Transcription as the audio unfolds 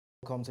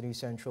Welcome to New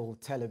Central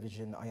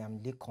Television. I am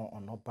Lekan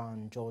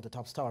Onabanjo. The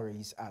top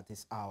stories at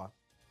this hour.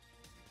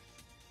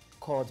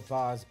 Court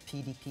bars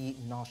PDP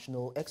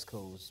National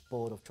Excos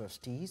Board of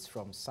Trustees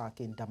from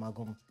sacking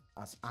Damagum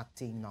as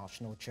acting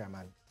national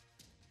chairman.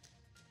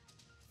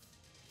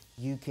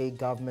 UK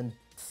government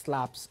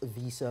slaps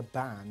visa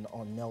ban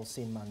on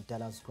Nelson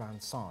Mandela's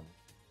grandson.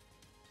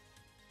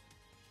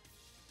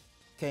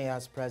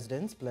 Kenya's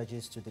president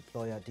pledges to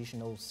deploy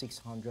additional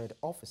 600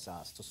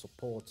 officers to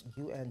support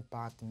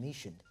UN-backed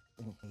mission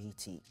in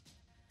Haiti.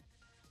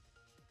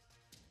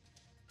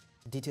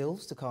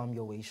 Details to come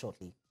your way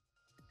shortly.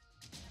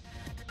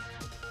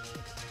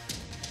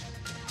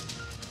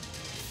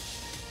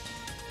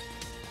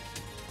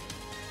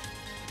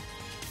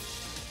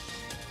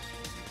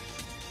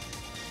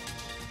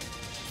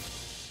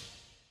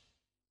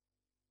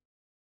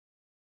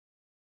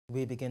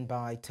 We begin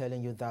by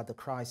telling you that the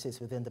crisis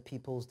within the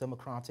People's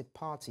Democratic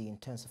Party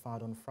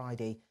intensified on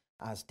Friday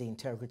as the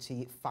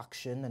Integrity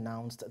faction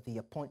announced the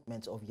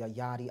appointment of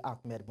Yayari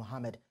Ahmed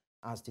Mohammed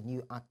as the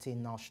new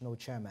acting national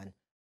chairman.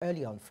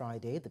 Earlier on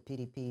Friday, the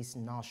PDP's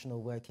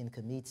National Working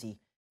Committee,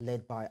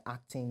 led by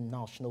acting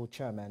national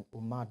chairman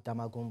Umar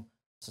Damagum,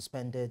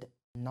 suspended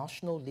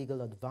National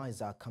Legal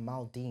Advisor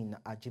Kamaldeen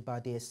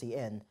Ajibade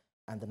SAN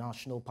and the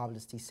National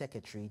Publicity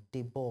Secretary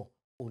Debo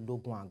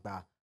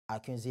Olugwangba,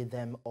 accusing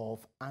them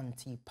of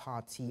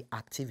anti-party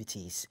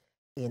activities.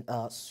 In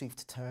a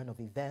swift turn of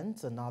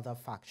events, another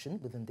faction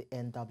within the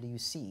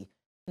NWC,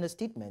 in a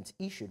statement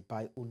issued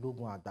by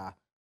Olugwangba,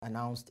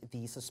 announced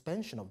the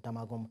suspension of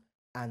Damagum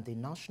and the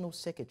National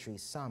Secretary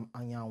Sam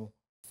Anyang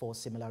for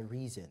similar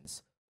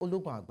reasons.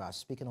 Olugwangba,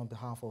 speaking on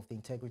behalf of the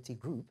Integrity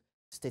Group,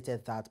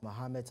 stated that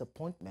Mohammed's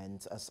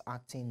appointment as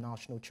acting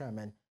national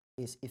chairman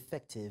is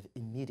effective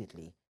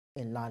immediately,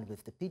 in line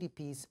with the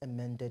PDP's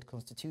amended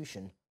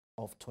constitution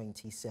of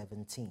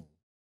 2017.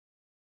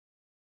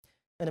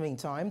 In the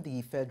meantime,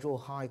 the Federal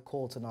High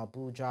Court in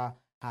Abuja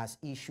has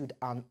issued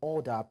an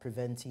order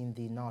preventing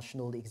the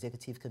National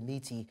Executive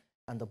Committee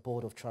and the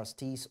Board of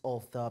Trustees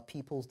of the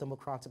People's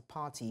Democratic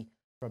Party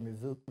from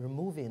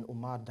removing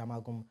Umar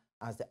Damagum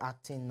as the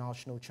acting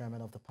national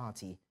chairman of the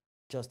party.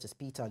 Justice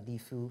Peter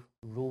Lifu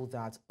ruled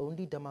that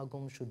only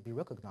Damagum should be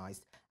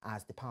recognized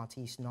as the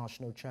party's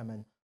national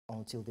chairman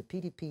until the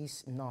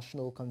PDP's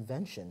National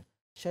Convention,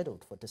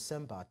 scheduled for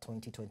December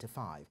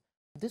 2025.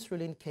 This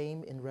ruling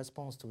came in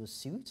response to a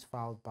suit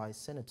filed by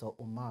Senator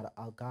Umar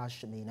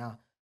Al-Gashmina.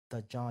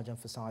 The judge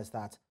emphasized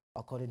that,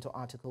 according to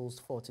Articles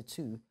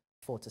 42,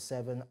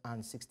 47,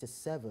 and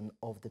 67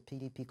 of the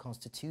PDP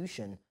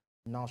Constitution,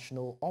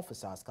 national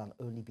officers can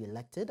only be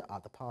elected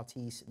at the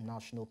party's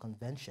National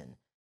Convention.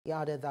 He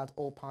added that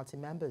all party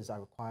members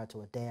are required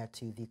to adhere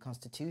to the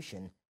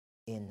Constitution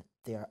in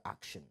their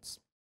actions.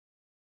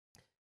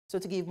 So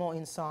to give more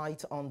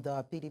insight on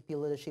the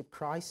PDP leadership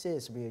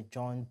crisis, we are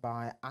joined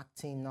by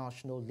acting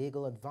national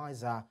legal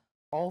advisor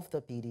of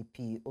the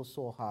PDP,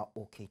 Osoha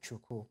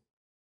Okechukwu.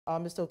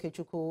 Mr.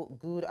 Okechukwu,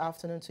 good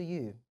afternoon to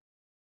you.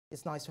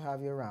 It's nice to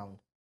have you around.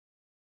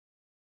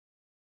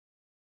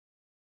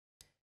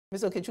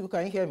 Mr. Okechukwu,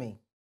 can you hear me?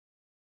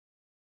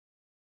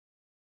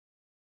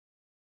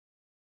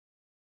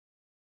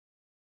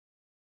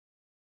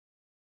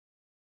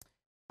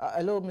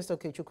 Hello, Mr.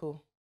 Okechukwu.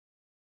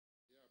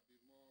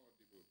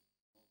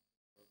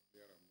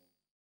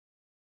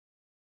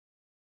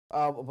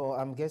 Well,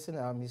 I'm guessing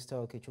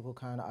Mr. Okechukwu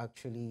can't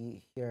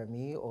actually hear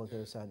me, or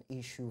there's an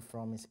issue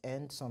from his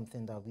end,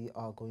 something that we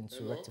are going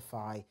to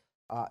rectify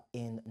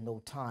in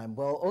no time.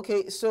 Well,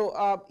 okay,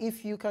 so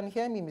if you can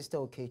hear me,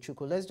 Mr.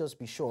 Okechukwu, let's just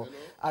be sure. Hello?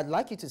 I'd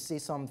like you to say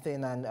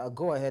something and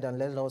go ahead and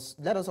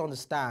let us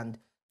understand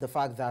the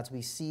fact that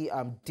we see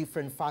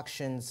different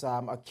factions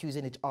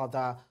accusing each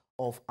other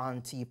of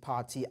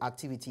anti-party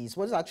activities.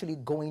 What is actually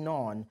going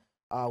on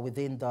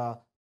within the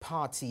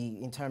party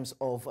in terms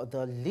of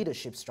the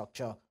leadership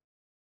structure?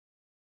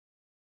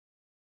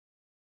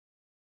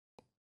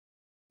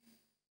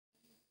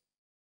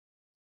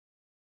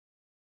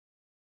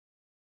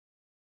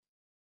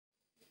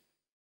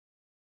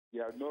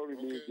 There's no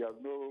relief, there's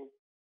no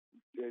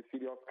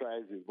serious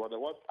crisis. But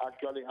what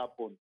actually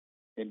happened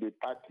in the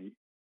party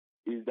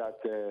is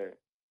that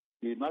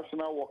the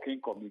National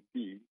Working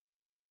Committee,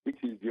 which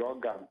is the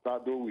organ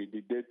saddled with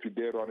the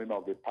day-to-day running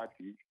of the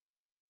party,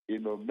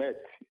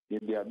 met in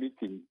their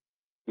meeting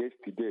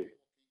yesterday.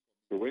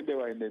 So when they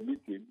were in the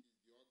meeting,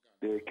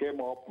 they came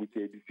up with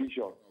a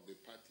decision.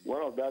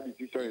 One of that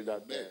decision is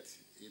that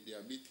in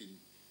their meeting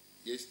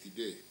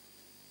yesterday.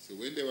 So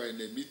when they were in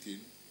the meeting,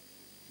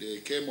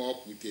 they came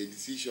up with a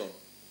decision.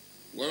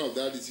 One of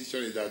that decision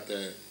is that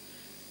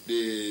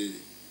the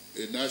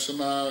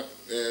National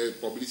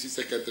Publicity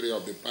Secretary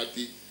of the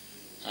party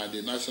and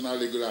the National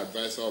Legal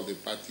Advisor of the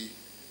party,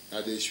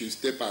 that they should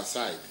step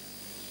aside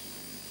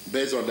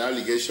based on the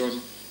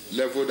allegation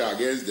leveled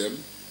against them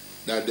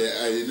that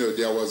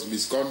there was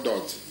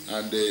misconduct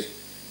and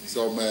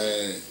some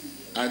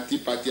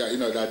anti-party,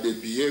 that they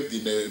behaved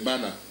in a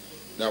manner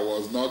that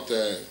was not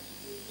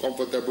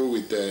comfortable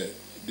with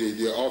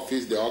the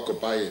office they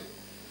occupy.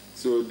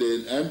 So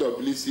the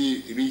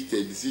NWC reached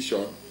a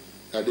decision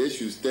that they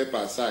should step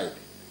aside,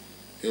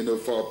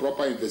 for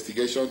proper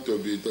investigation to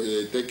be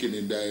taken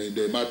in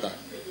the matter,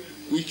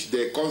 which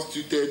they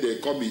constituted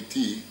a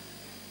committee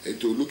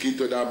to look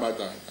into that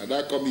matter. And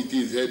that committee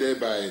is headed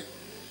by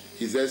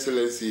His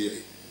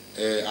Excellency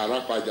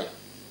Arapaja.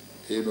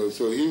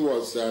 So he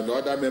was, and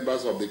other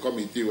members of the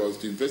committee was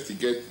to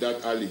investigate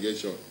that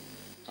allegation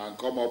and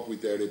come up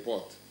with a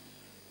report.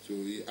 So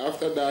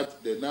after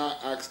that, they now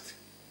asked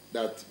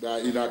that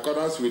in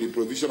accordance with the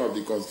provision of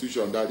the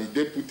Constitution, that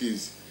the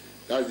deputies,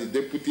 that's the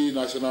Deputy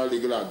National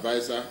Legal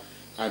Advisor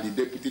and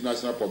the Deputy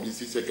National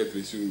Publicity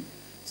Secretary, should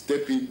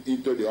step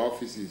into the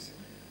offices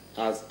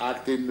as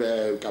acting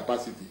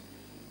capacity.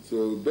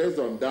 So based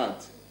on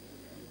that,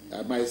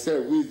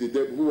 myself, who is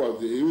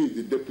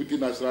the Deputy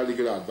National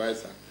Legal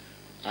Advisor,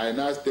 I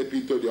now step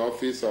into the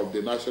office of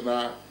the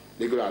National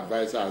Legal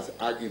Advisor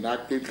as in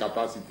acting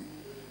capacity,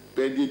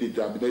 pending the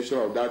determination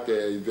of that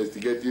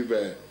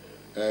investigative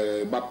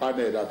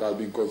panel that has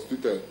been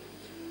constituted.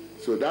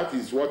 So that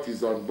is what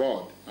is on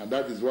board, and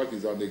that is what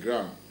is on the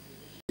ground.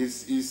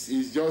 It's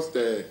just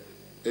a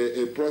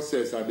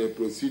process and a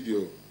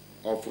procedure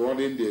of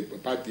running the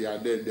party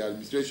and then the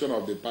administration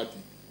of the party.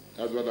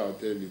 That's what I'll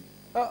tell you.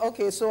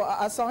 Okay, so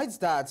aside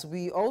that,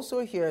 we also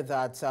hear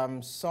that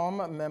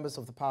some members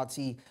of the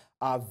party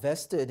are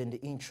vested in the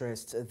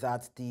interest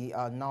that the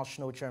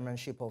national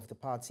chairmanship of the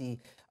party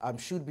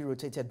should be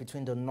rotated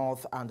between the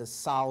north and the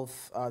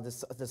south,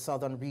 the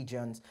southern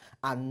regions,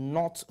 and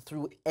not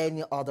through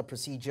any other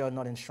procedure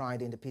not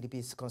enshrined in the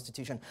PDP's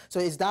constitution. So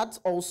is that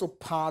also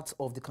part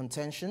of the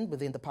contention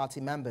within the party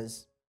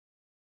members?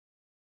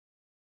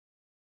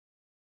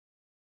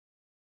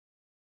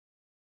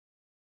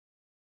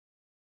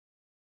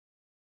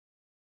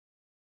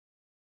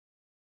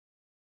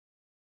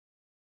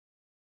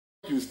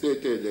 You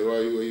stated,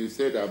 you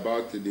said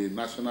about the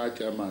national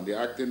chairman, the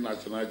acting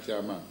national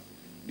chairman,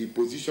 the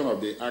position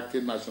of the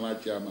acting national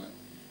chairman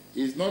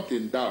is not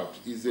in doubt.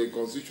 It's a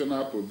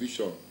constitutional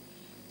provision.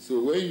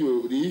 So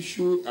when the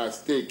issue at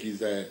stake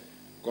is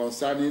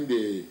concerning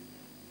the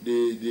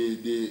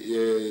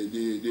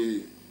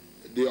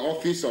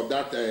office of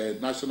that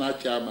national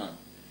chairman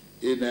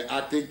in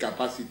acting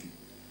capacity.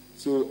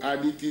 So,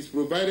 and it is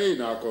provided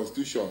in our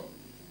constitution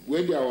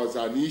when there was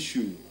an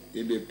issue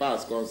in the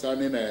past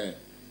concerning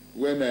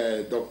when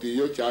Dr.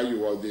 Yochayu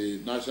was the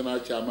national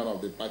chairman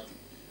of the party.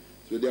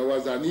 So there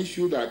was an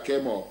issue that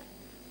came up,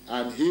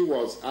 and he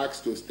was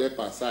asked to step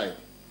aside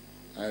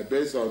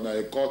based on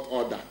a court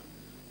order.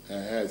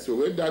 So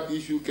when that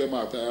issue came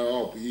up,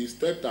 he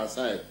stepped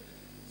aside.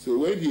 So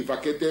when he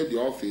vacated the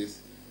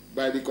office,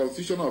 by the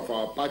constitution of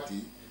our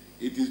party,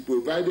 it is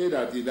provided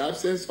that in the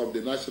absence of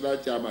the national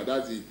chairman,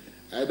 that's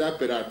either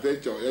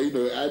peradventure,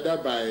 either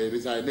by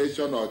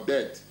resignation or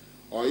death,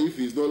 or if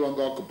he's no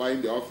longer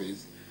occupying the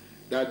office,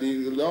 that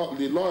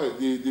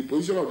the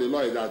position of the law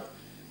is that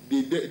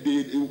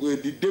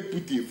the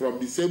deputy from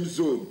the same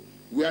zone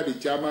where the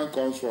chairman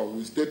comes from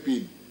will step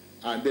in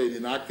and then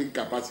in acting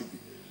capacity.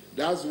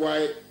 That's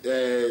why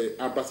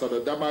Ambassador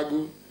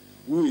Damagu,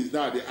 who is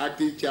now the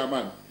acting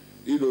chairman,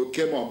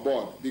 came on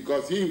board,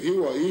 because he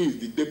is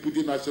the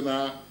deputy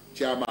national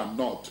chairman,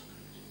 not.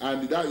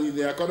 And that in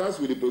accordance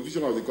with the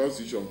provision of the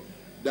Constitution,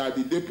 that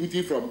the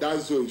deputy from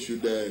that zone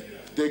should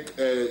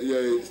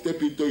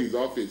step into his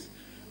office.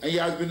 And he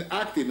has been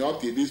acting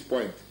up to this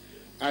point.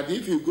 And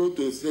if you go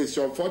to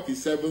section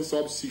 47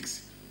 sub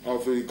 6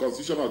 of the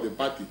Constitution of the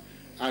party,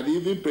 and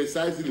even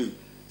precisely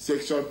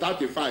section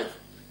 35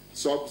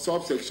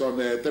 subsection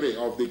 3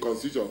 of the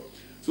Constitution,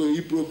 so he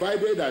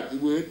provided that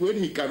when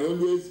he can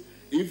always,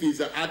 if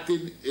he's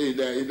acting in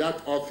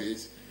that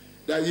office,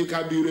 that he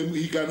can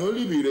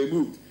only be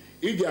removed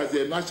if there's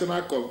a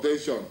national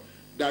convention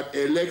that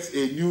elects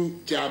a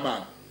new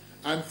chairman.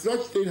 And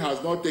such thing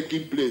has not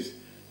taken place.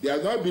 There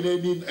has not been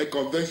any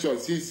convention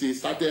since he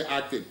started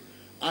acting.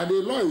 And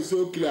the law is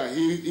so clear.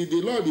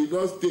 The law did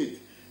not state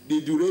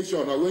the duration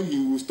or when he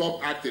will stop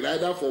acting,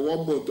 either for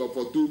 1 month or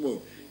for 2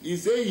 months. He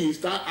said he will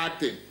start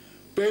acting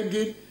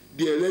pending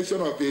the election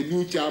of a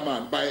new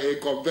chairman by a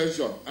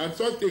convention. And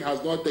such thing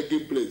has not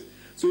taken place.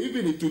 So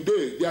even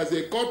today, there's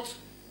a court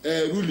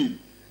ruling,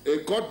 a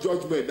court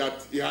judgment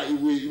that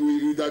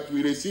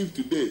we received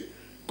today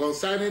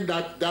concerning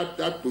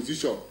that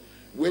position,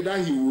 whether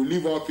he will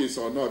leave office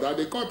or not. And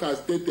the court has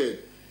stated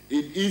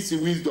in its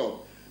wisdom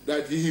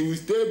that he will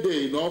stay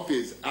there in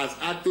office as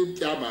acting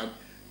chairman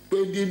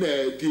pending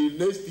till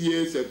next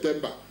year,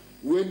 September,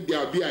 when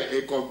there will be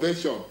a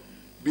convention.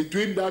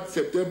 Between that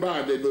September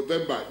and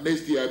November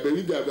next year, I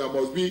believe that there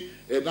must be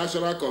a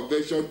national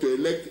convention to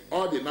elect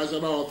all the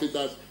national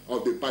officers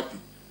of the party.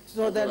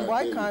 So then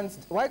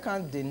why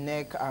can't the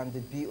NEC and the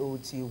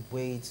BOT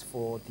wait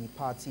for the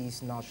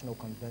party's national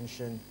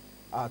convention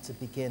to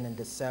begin in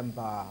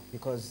December,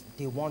 because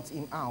they want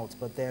him out,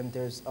 but then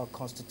there's a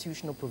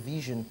constitutional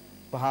provision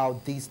for how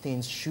these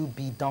things should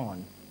be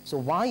done. So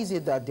why is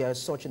it that they're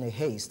such in a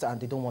haste and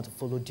they don't want to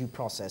follow due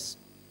process?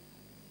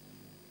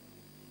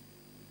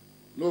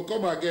 No,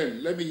 come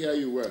again. Let me hear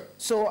you well.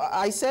 So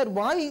I said,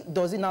 why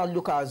does it now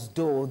look as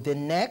though the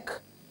NEC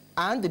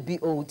and the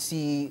BOT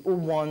who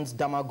wants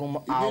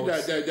Damagum out. You mean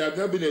that there has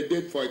not been a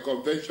date for a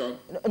convention?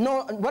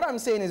 No, what I'm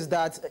saying is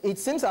that it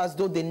seems as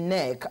though the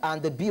NEC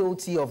and the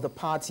BOT of the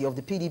party, of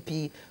the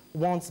PDP,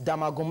 wants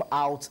Damagum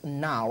out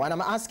now. And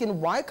I'm asking,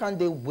 why can't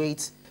they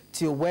wait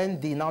till when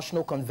the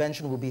national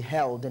convention will be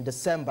held in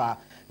December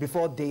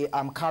before they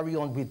carry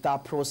on with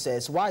that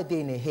process? Why are they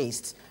in a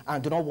haste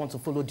and do not want to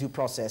follow due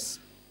process?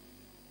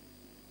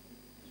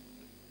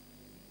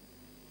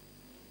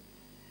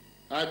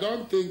 I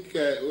don't think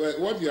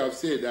what you have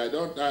said. I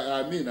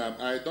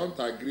don't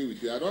agree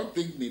with you. I don't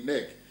think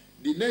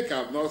the NEC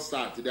have not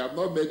sat. They have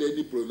not made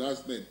any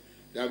pronouncement.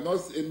 They have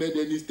not made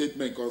any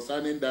statement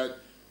concerning that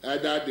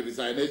either the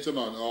resignation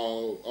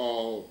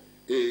or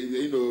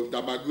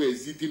Damagu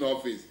exiting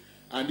office,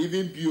 and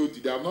even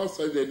BOT. They have not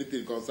said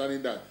anything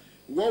concerning that.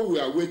 What we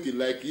are waiting,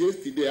 like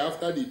yesterday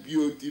after the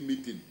BOT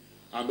meeting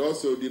and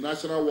also the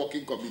National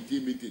Working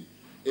Committee meeting,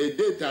 a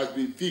date has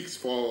been fixed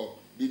for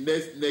the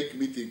next NEC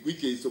meeting,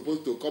 which is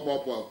supposed to come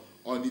up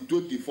on the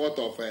 24th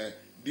of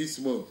this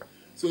month.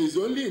 So it's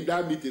only in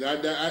that meeting,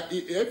 and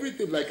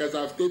everything, like as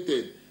I've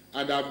stated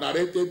and I've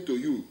narrated to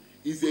you,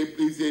 is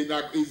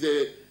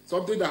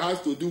something that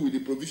has to do with the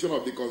provision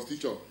of the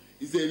Constitution.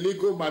 It's a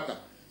legal matter.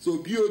 So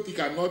BOT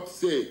cannot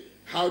say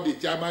how the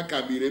chairman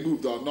can be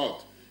removed or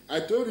not. I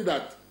told you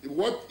that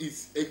what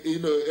is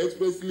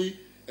expressly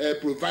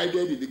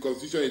provided in the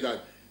Constitution is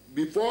that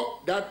before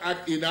that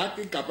in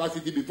acting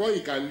capacity, before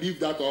he can leave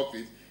that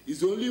office,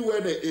 it's only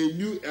when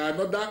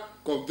another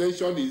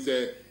convention is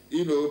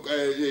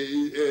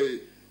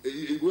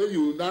when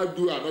you now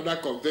do another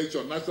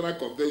convention, national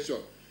convention,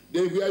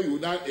 then where you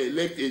now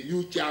elect a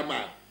new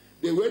chairman.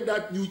 Then when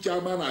that new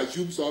chairman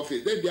assumes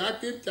office, then the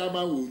acting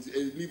chairman will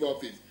leave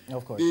office.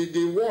 Of course.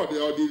 The word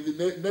or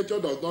the nature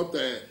does not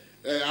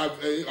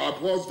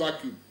abhors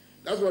vacuum.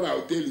 That's what I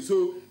will tell you.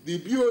 So the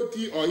BOT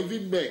or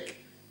even NEC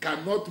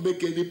cannot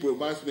make any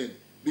pronouncement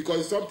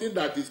because it's something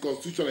that is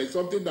constitutional. It's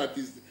something that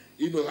is,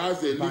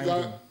 has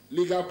a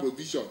legal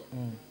provision.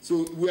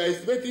 So we are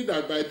expecting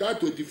that by that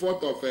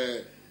 24th of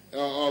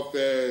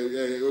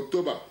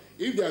October,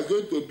 if there is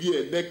going to be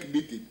a NEC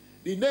meeting,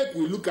 the NEC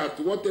will look at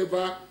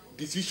whatever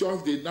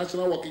decisions the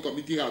National Working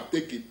Committee have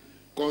taken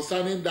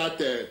concerning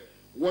that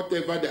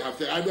whatever they have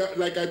said. And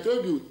like I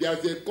told you,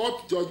 there's a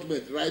court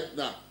judgment right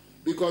now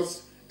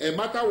because a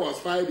matter was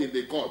filed in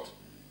the court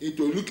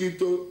to look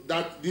into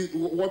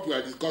what we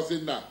are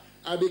discussing now.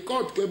 And the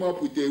court came up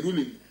with a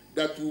ruling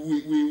that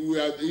we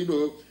are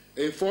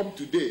informed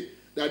today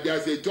that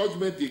there's a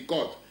judgment in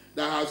court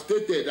that has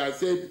stated and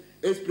said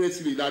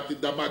expressly that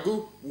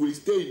Damagu will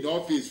stay in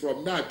office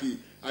from now till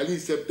at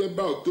least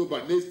September,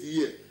 October next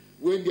year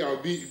when there will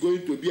be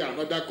going to be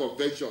another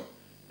convention.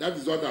 That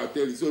is what I'll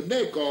tell you. So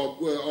NEC or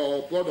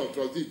Board of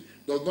Trustees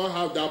does not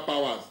have that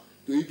powers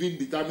to even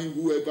determine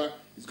whoever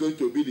is going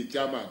to be the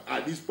chairman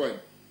at this point.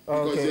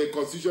 Because it's a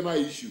constitutional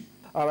issue.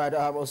 All right.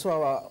 Also,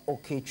 our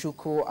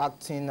Okechukwu,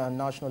 acting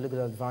national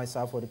legal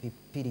advisor for the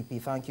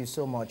PDP. Thank you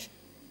so much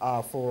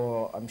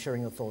for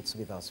sharing your thoughts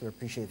with us. We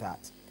appreciate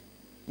that.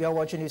 You are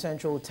watching New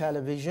Central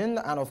Television,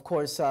 and of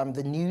course,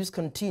 the news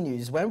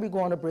continues. When we go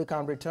on a break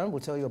and return,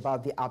 we'll tell you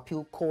about the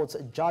appeal court's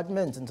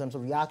judgment in terms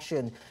of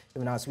reaction,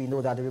 even as we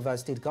know that the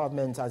Rivers State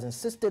government has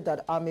insisted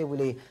that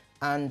Amewule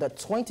and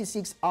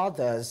 26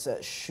 others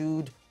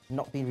should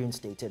not be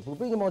reinstated. We'll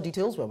bring you more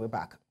details when we're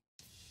back.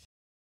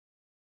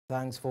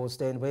 Thanks for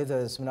staying with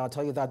us. We'll now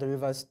tell you that the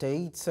Rivers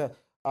State,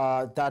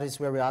 that is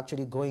where we're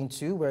actually going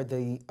to, where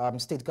the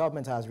state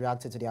government has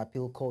reacted to the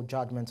appeal court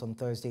judgment on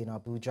Thursday in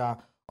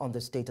Abuja on the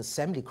state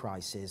assembly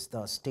crisis.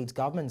 The state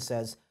government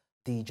says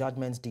the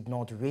judgments did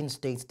not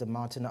reinstate the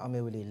Martin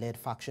Amewule-led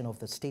faction of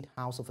the State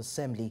House of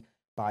Assembly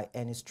by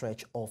any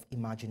stretch of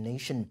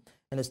imagination.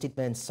 In a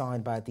statement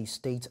signed by the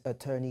State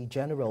Attorney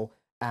General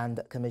and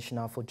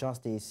Commissioner for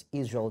Justice,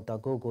 Israel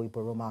Dagogo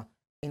Iboroma,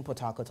 in Port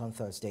Harcourt on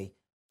Thursday,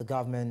 the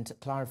government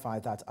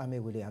clarified that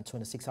Amewule and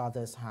 26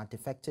 others had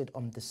defected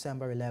on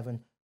December 11,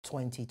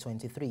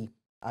 2023,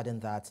 adding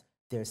that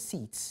their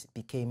seats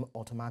became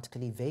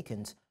automatically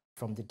vacant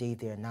from the day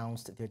they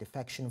announced their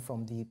defection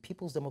from the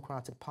People's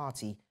Democratic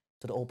Party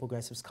to the All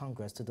Progressives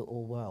Congress to the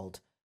whole world.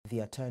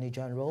 The Attorney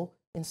General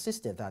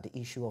insisted that the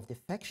issue of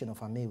defection of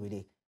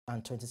Amewule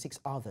and 26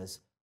 others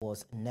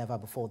was never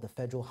before the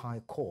Federal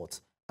High Court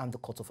and the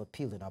Court of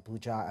Appeal in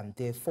Abuja, and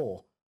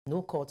therefore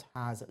no court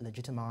has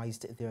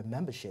legitimized their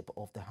membership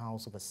of the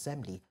House of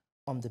Assembly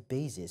on the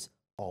basis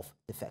of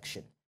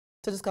defection.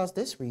 To discuss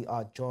this, we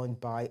are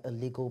joined by a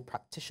legal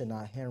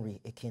practitioner,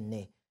 Henry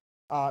Ekine.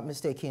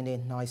 Mr.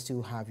 Ekine, nice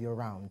to have you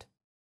around.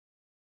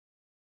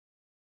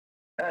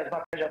 It's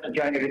my pleasure to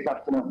join you this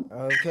afternoon.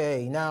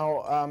 Okay,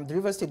 now the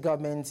Rivers State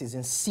government is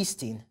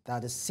insisting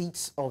that the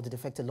seats of the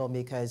defected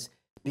lawmakers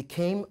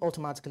became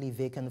automatically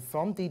vacant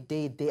from the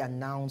day they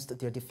announced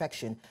their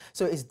defection.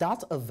 So is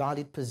that a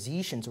valid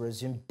position to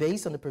resume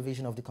based on the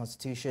provision of the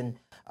Constitution,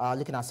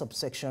 looking at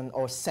subsection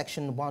or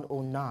section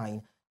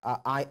 109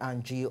 I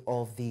and G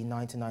of the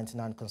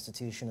 1999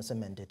 Constitution as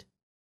amended?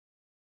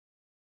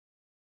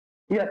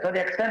 Yeah, to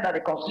the extent that the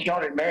Constitution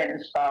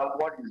remains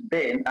what it's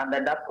been, and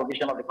then that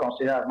provision of the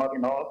Constitution has not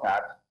been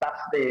altered,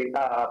 that's the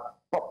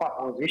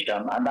proper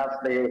position, and that's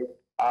the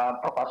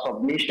proper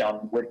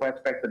submission with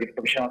respect to the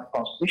provision of the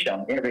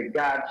Constitution in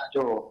regards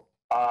to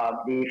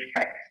the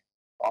effect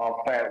of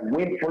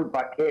willful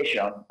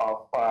vacation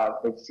of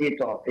the seat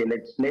of the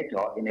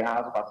legislator in the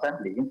House of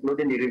Assembly,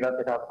 including the River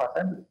State House of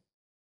Assembly.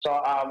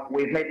 So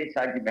we've made this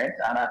argument,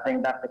 and I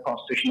think that's the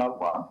constitutional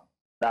one,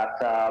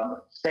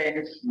 that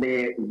since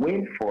the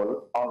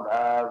willful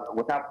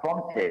without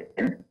prompting,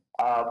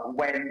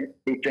 when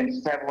the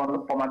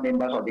 27 former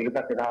members of the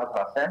River State House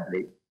of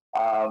Assembly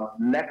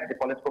left the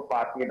political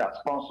party that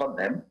sponsored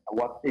them,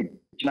 what is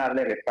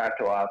generally referred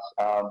to as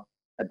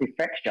a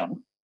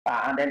defection,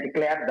 and then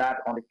declared that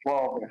on the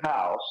floor of the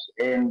House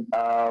in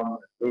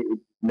the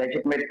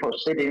legitimate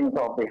proceedings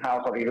of the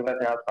House of the River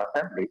State House of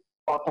Assembly,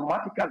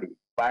 automatically,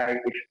 by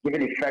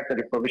giving effect to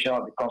the provision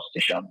of the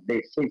Constitution,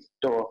 they cease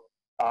to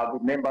the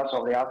members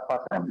of the House of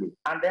Assembly.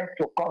 And then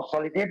to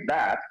consolidate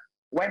that,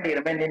 when the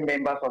remaining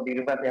members of the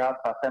River State House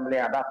of Assembly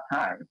at that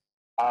time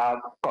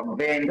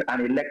convened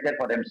and elected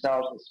for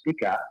themselves a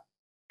speaker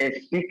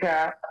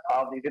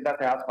of the River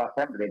State House of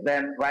Assembly,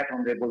 then Right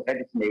Honorable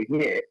Edison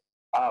here,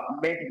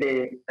 made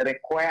the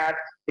required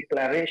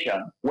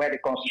declaration where the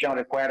Constitution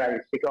required that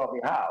the Speaker of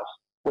the House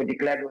would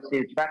declare those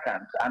seats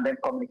vacant and then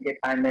communicate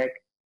INEC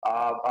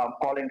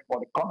calling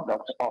for the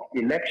conduct of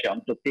the election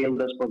to fill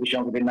those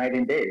positions within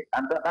 19 days.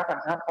 And that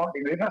has happened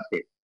in River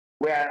State,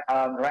 where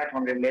Right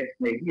Honorable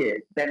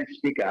Edison, then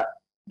Speaker,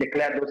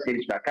 declared those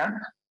seats vacant,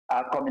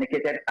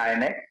 communicated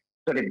INEC.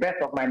 To the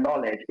best of my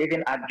knowledge,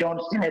 even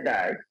adjourned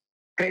Synodi,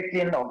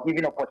 creating or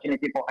giving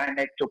opportunity for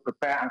INEC to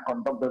prepare and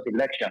conduct those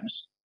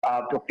elections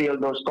to fill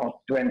those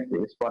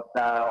constituencies. But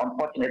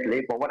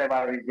unfortunately, for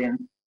whatever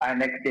reason,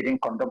 INEC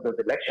didn't conduct those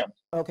elections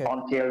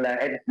until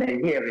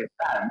Edison here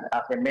resigned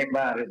as a member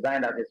and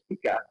resigned as a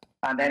speaker.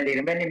 And then the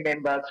remaining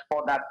members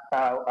for that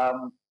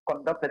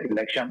conducted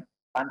election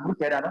and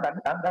voted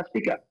another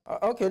speaker.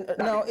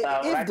 Now,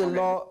 if the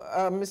law,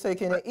 Mr.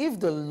 Ekene, if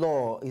the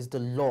law is the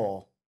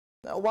law,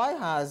 why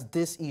has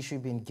this issue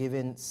been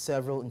given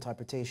several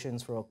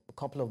interpretations for a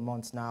couple of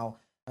months now?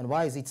 And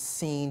why is it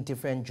seeing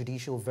different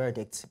judicial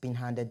verdicts being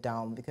handed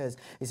down? Because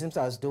it seems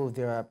as though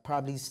there are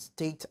probably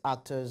state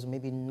actors,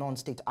 maybe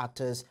non-state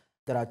actors,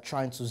 that are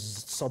trying to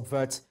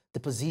subvert the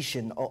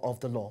position of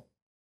the law.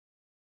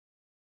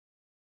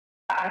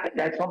 I think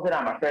that's something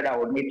I'm afraid I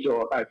would need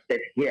to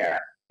state here.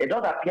 It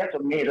does appear to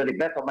me, to the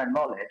best of my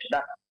knowledge,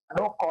 that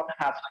no court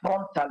has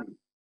frontally,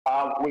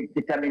 with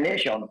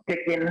determination,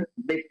 taken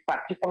this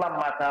particular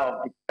matter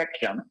of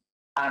defection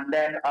and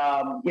then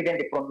given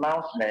the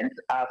pronouncement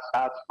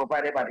as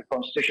provided by the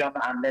Constitution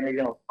and then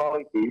even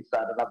authorities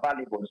that are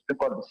valuable to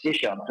take a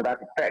decision to that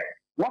effect.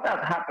 What has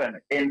happened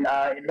in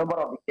a number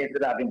of the cases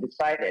that have been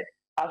decided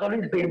has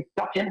always been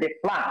touching the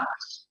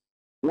flanks,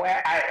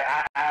 where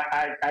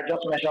I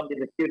just mentioned this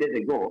a few days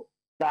ago,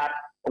 that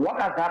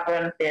what has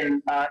happened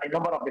in a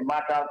number of the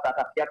matters that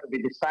appear to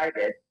be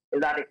decided is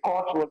that the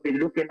courts will be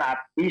looking at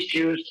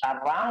issues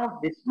around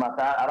this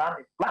matter, around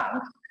the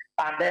flanks,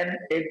 and then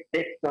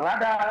it's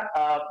rather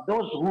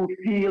those who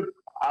feel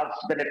as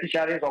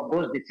beneficiaries of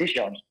those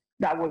decisions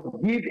that will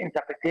give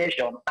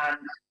interpretation. And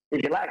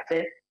if you like,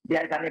 say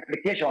there is an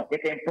implication.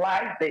 It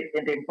implies this.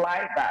 It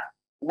implies that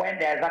when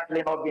there has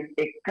actually not been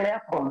a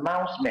clear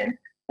pronouncement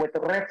with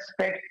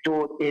respect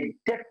to a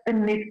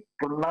definite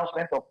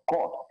pronouncement of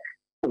court,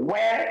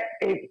 where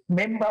a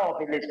member of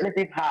the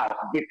legislative house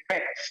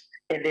defects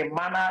in the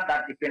manner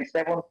that the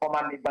 27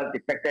 former members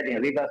defected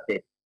in River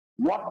State,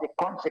 what the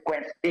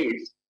consequence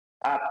is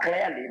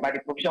clearly by the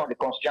provision of the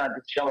Constitution and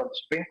decision of the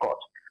Supreme Court.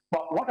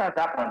 But what has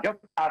happened, just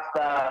as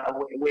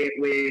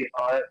we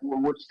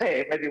would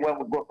say, maybe when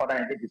we go further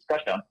in the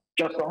discussion,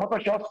 just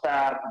Omotosh's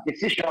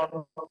decision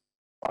of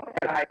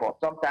the High Court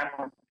sometime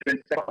on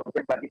 22nd of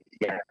December this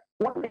year,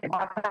 what is the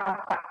matter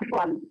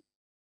particularly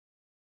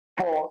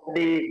for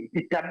the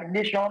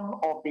determination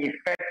of the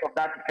effect of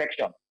that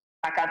defection?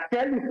 I can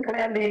tell you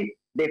clearly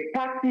the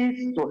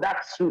parties to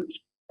that suit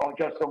of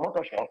Justice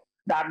Omotosho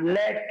that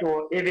led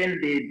to even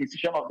the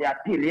decision of the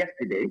appeal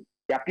yesterday,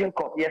 the appeal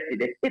court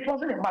yesterday. It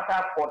wasn't a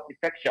matter for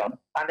defection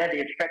and then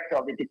the effect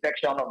of the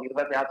defection of the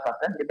River State House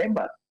Assembly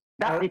members.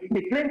 That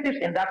the plaintiffs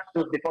in that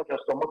suit before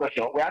Justice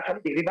Omotosho were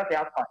actually the River State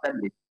House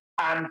Assembly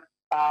and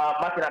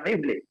Martin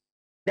Amivli.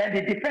 Then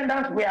the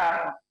defendants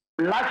were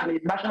largely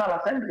National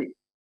Assembly.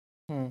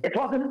 It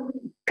wasn't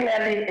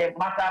clearly a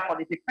matter for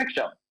the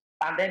defection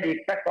and then the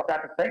effect of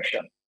that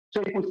defection.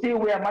 So you could see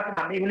where Martin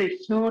Amivli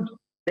sued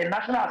the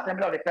National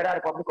Assembly of the Federal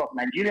Republic of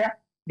Nigeria,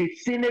 the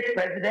Senate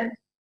President,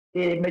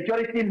 the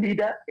majority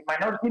leader, the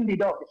minority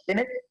leader of the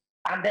Senate,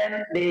 and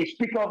then the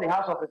Speaker of the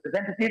House of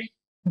Representatives,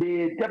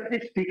 the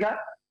Deputy Speaker,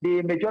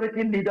 the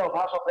majority leader of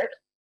House of Reps,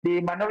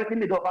 the minority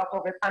leader of House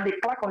of Reps, and the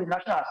Clerk of the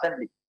National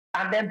Assembly,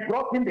 and then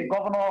brought in the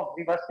Governor of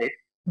River State,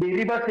 the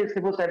River State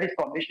Civil Service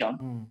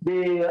Commission,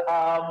 the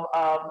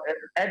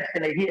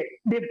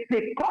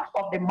the crux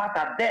of the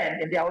matter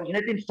then in the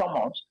originating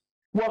summons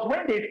was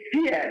when they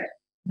feared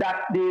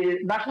that the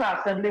National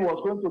Assembly was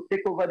going to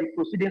take over the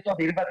proceedings of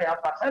the River State House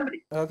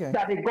Assembly. Okay.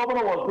 That the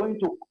governor was going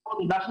to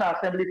call the National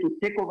Assembly to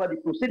take over the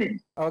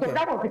proceedings. Okay. So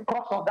that was the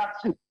crux of that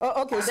suit.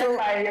 Okay, and so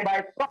then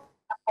by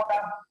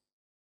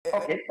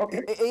okay.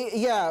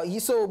 Yeah,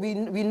 so we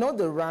know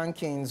the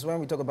rankings when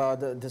we talk about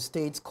the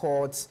state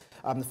courts,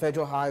 the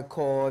federal high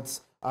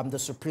courts, the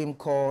Supreme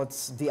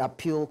Courts, the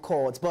appeal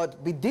courts. But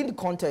within the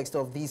context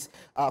of this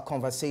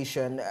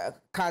conversation,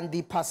 can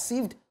the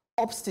perceived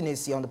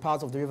obstinacy on the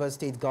part of the Rivers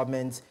State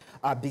government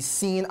be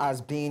seen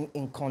as being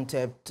in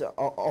contempt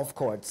of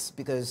courts?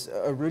 Because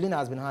a ruling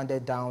has been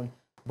handed down,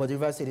 but the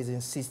Rivers State is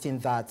insisting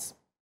that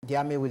the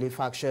Army Wile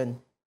faction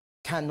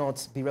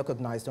cannot be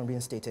recognized or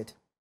reinstated.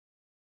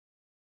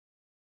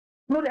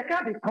 No, there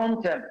can't be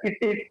contempt.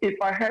 If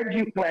I heard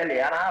you clearly,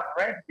 and I have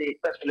read the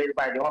press release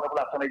by the Honorable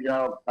Attorney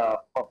General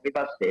of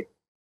Rivers State,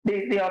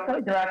 the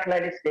Attorney General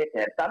clearly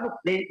stated that look,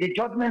 the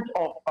judgment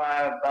of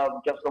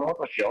Justice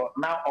Omotosho,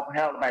 now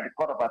upheld by the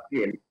Court of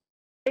Appeal,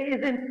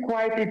 isn't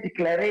quite a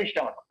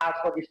declaration as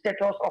for the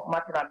status of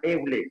Martin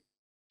Amewule.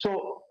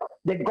 So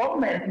the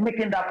government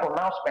making that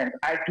pronouncement,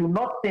 I do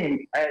not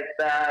think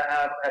is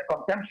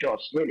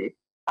contemptuous, really.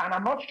 And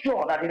I'm not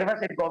sure that the Rivers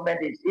State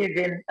government is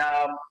even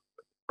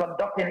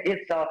conducting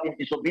itself in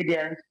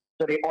disobedience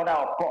to the order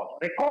of court.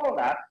 Recall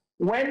that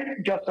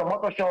when Justice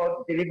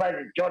Omotosho delivered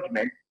his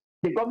judgment,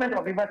 the government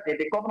of Rivers State,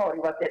 the governor of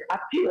Rivers State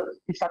appealed,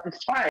 is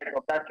satisfied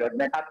of that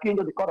judgment, appealed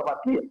to the Court of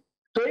Appeal.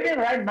 So even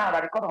right now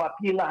that the Court of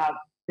Appeal has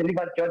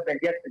delivered judgment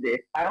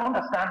yesterday, I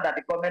understand that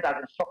the government has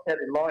instructed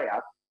the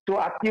lawyers to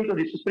appeal to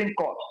the Supreme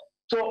Court.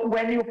 So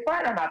when you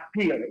file an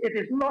appeal, it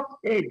is not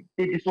a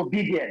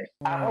disobedience.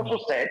 I also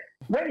said,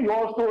 when you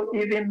also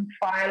even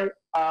file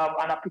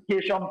an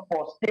application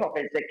for stay of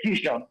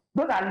execution,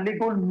 those are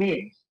legal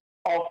means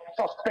of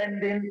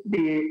suspending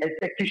the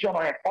execution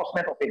or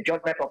enforcement of a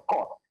judgment of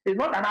court. It's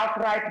not an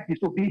outright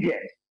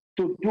disobedience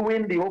to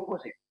doing the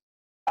opposite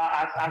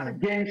as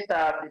against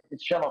the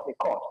decision of the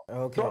court.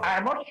 Okay. So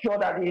I'm not sure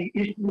that the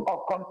issue of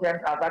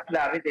contempt has actually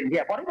arisen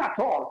here. But if at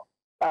all,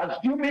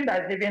 assuming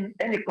there's even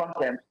any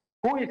contempt,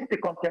 who is the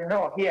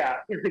contemptor here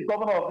is the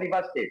governor of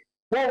Rivers State.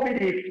 What will be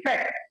the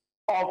effect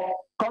of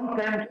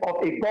contempt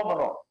of a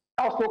governor?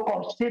 Also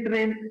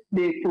considering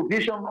the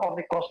provision of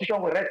the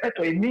Constitution with respect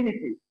to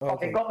immunity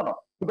of a governor.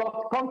 Because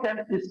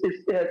contempt is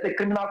a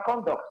criminal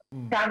conduct.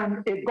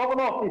 Can a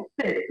governor of a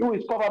state who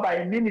is covered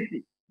by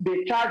immunity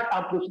be charged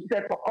and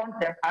prosecuted for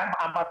contempt?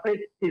 I'm afraid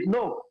is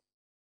no.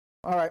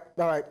 All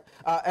right.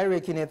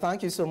 Eric,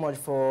 thank you so much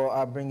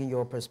for bringing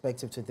your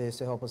perspective to this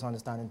to help us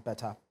understand it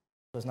better.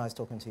 It was nice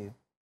talking to you.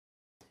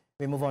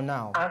 We move on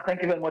now. And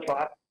thank you very much for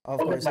having me.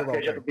 Always my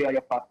pleasure to be on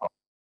your platform.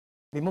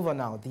 We move on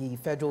now. The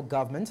federal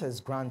government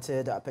has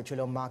granted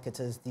petroleum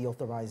marketers the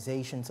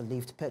authorization to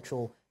lift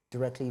petrol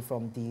directly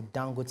from the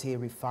Dangote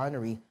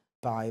refinery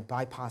by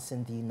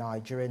bypassing the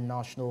Nigerian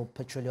National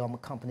Petroleum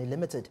Company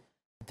Limited.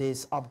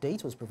 This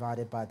update was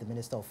provided by the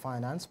Minister of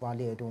Finance,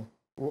 Wale Edun,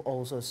 who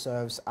also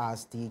serves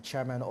as the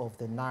chairman of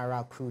the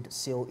Naira Crude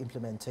Sale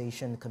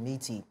Implementation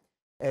Committee.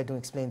 Edun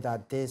explained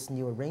that this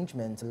new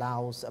arrangement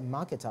allows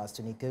marketers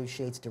to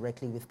negotiate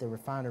directly with the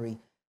refinery,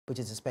 which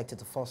is expected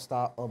to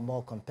foster a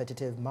more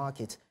competitive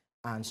market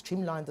and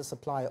streamline the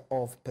supply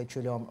of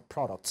petroleum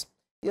products.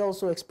 He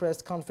also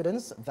expressed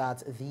confidence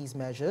that these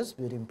measures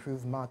would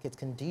improve market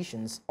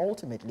conditions,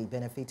 ultimately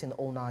benefiting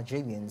all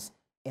Nigerians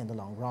in the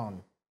long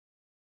run.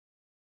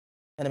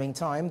 In the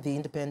meantime, the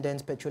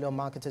Independent Petroleum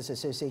Marketers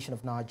Association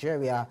of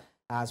Nigeria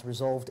has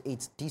resolved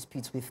its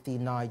disputes with the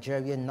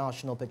Nigerian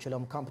National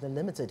Petroleum Company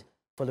Limited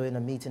following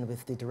a meeting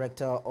with the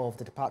Director of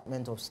the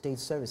Department of State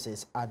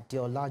Services,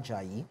 Adeola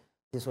Ajayi.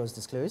 This was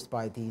disclosed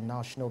by the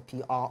National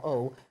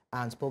PRO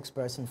and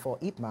spokesperson for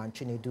IPMAN,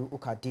 Chinedu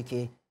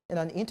Ukadike, in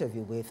an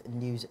interview with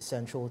News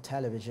Central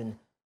Television.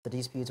 The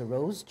dispute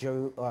arose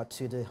due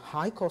to the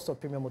high cost of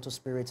premium motor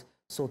spirit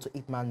sold to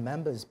IPMAN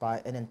members by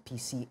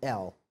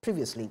NNPCL.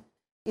 Previously,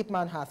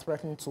 IPMAN had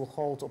threatened to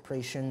halt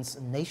operations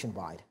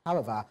nationwide.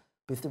 However,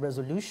 with the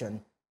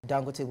resolution,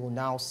 Dangote will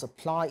now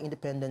supply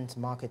independent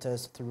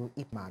marketers through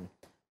IPMAN.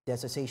 The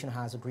association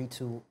has agreed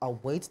to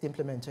await the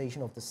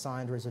implementation of the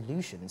signed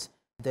resolutions,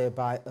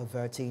 thereby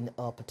averting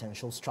a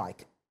potential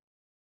strike.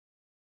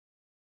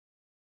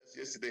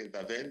 Yesterday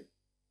intervened,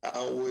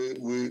 and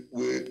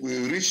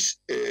we reached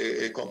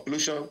a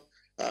conclusion,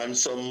 and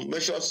some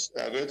measures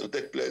are going to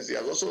take place. He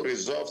has also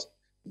resolved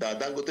that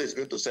Dangote is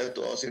going to sell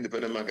to us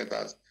independent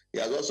marketers. He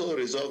has also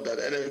resolved that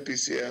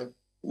NNPCL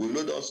will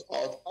load us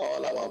out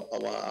all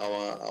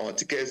our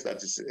tickets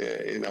that is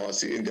in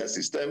their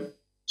system,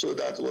 so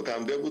that we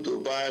can be able to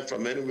buy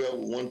from anywhere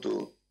we want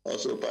to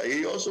also buy.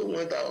 He also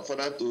went out for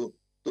that to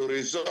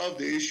resolve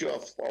the issue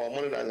of our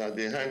money that has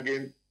been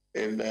hanging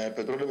in the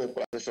Petroleum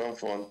Exploitation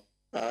Fund.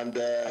 And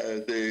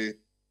the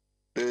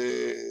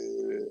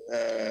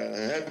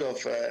head of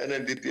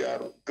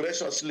NNDPR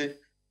graciously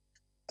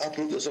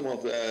approved a sum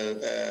of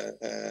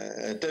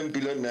 10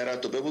 billion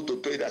naira to be able to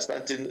pay the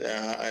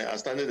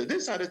outstanding.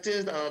 These are the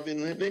things that have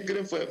been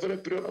lingering for a very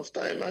period of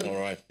time. And all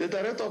right. The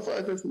director of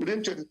finance,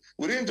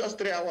 within just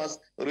 3 hours,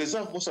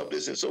 resolved most of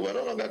these things. So we're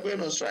no longer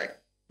going on strike,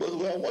 but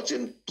we are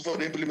watching for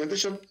the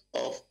implementation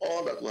of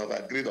all that we have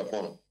agreed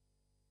upon.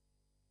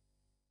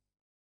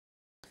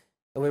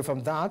 Away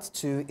from that,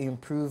 to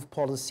improve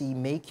policy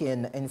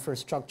making,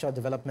 infrastructure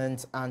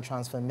development and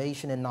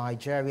transformation in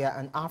Nigeria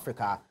and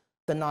Africa,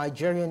 the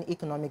Nigerian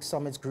Economic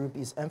Summit Group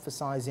is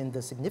emphasizing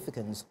the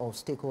significance of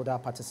stakeholder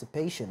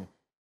participation.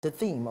 The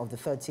theme of the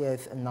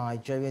 30th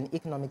Nigerian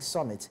Economic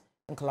Summit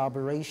in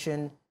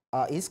collaboration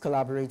is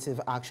collaborative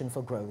action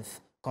for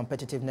growth,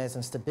 competitiveness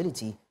and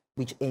stability,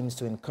 which aims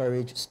to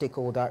encourage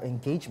stakeholder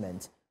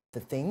engagement. The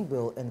theme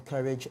will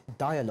encourage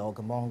dialogue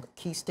among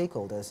key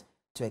stakeholders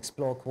to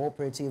explore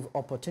cooperative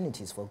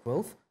opportunities for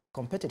growth,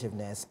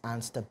 competitiveness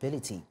and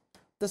stability.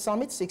 The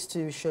summit seeks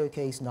to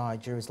showcase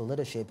Nigeria's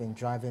leadership in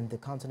driving the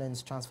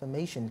continent's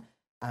transformation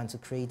and to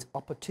create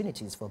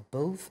opportunities for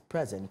both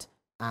present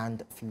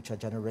and future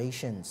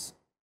generations.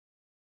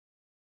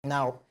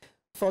 Now,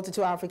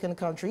 42 African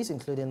countries,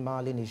 including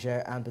Mali,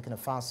 Niger and Burkina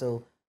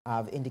Faso,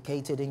 have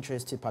indicated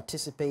interest to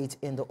participate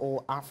in the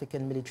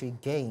All-African Military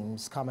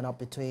Games coming up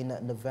between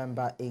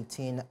November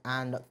 18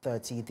 and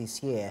 30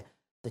 this year.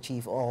 The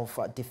Chief of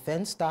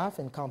Defense Staff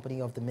in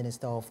company of the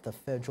Minister of the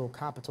Federal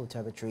Capital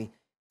Territory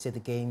said the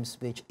Games,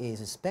 which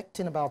is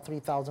expecting about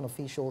 3,000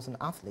 officials and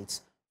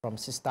athletes from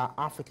sister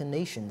African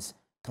nations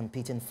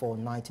competing for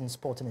 19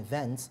 sporting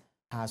events,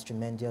 has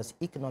tremendous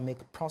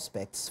economic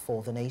prospects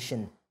for the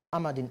nation.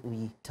 Amadin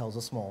Uyi tells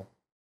us more.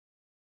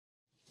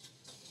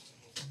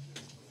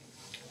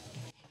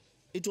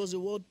 It was a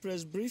World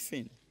Press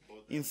briefing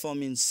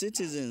informing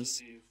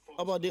citizens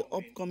about the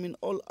upcoming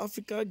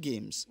All-Africa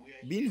Games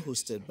being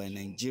hosted by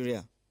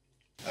Nigeria.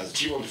 As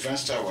Chief of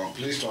Defense Staff, I'm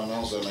pleased to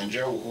announce that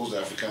Nigeria will host the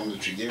African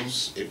Military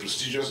Games, a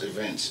prestigious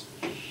event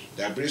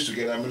that brings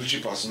together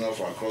military personnel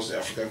from across the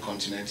African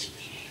continent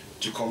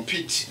to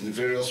compete in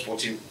various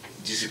sporting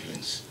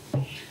disciplines.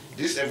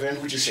 This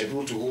event, which is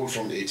scheduled to hold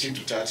from the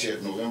 18th to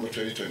 30th November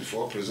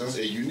 2024, presents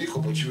a unique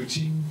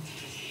opportunity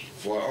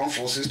for our armed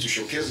forces to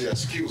showcase their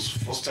skills,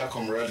 foster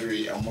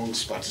camaraderie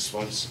amongst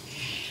participants,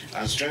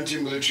 and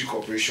strengthen military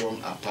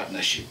cooperation and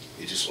partnership.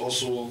 It is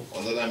also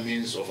another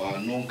means of our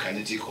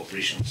non-kinetic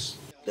operations.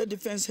 The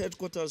Defense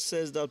Headquarters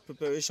says that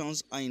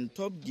preparations are in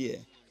top gear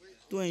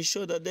to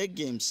ensure that their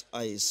games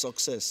are a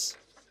success.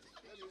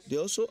 They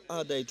also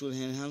add that it will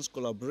enhance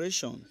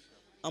collaboration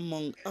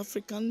among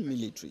African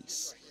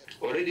militaries.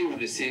 Already we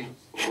received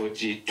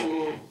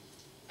 42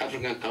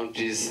 African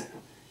countries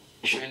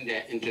showing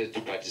their interest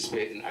to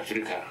participate in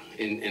Africa,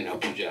 in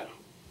Abuja.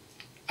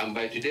 And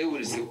by today we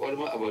receive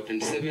almost about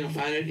 27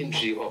 final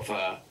entry of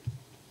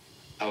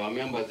our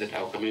members that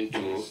are coming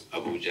to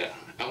Abuja.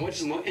 And what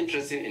is more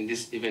interesting in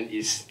this event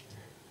is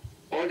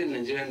all the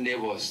Nigerian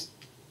neighbors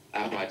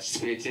are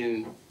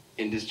participating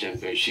in this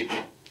championship.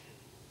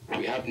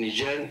 We have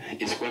Niger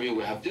is coming.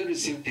 We have just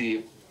received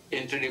the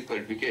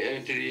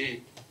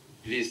entry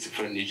list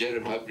from Niger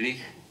Republic.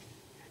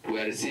 We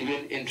are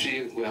receiving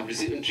entry. We have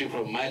received entry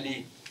from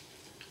Mali,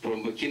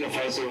 from Burkina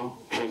Faso,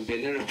 from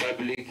Benin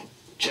Republic,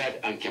 Chad,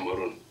 and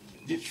Cameroon.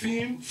 The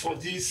theme for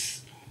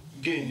these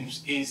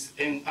games is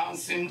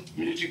enhancing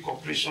military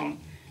cooperation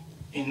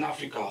in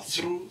Africa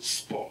through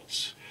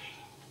sport.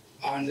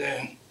 And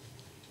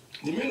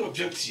the main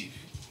objective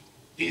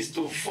is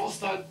to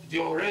foster the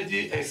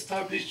already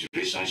established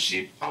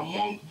relationship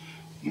among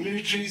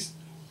militaries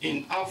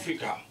in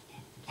Africa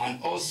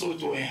and also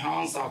to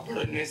enhance our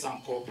preparedness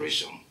and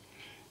cooperation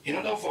in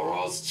order for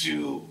us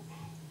to,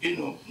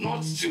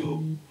 not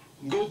to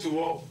go to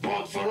war,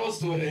 but for us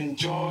to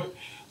enjoy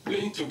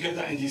playing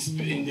together in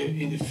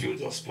the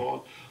field of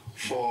sport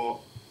for,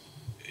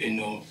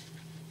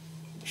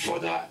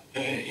 further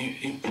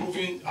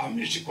improving our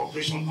military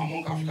cooperation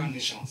among African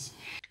nations.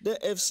 The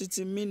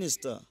FCT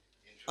minister,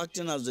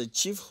 acting as the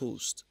chief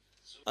host,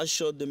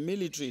 assured the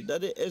military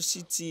that the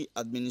FCT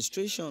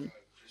administration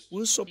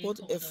will support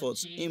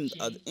efforts aimed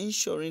at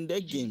ensuring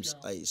their games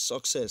are a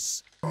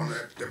success. On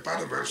the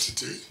part of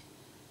FCT,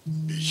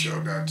 be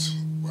sure that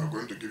we are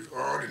going to give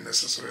all the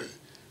necessary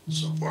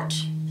support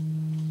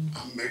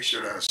and make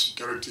sure that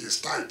security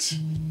is tight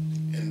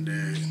in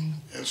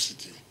the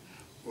FCT.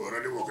 We're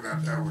already working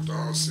at that with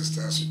our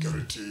sister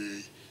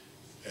security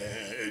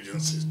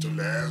agencies to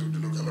liaise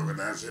with the local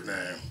organizing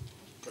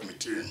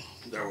committee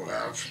that will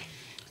have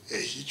a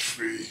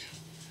hitch-free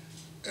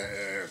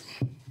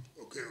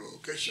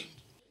occasion.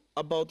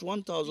 About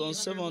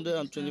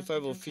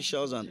 1,725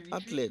 officials and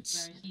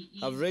athletes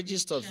have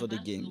registered for the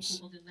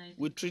Games,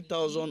 with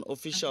 3,000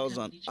 officials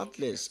and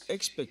athletes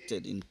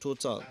expected in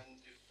total.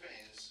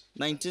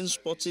 19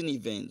 sporting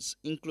events,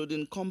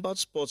 including combat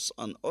sports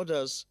and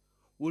others,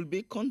 will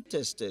be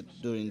contested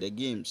during the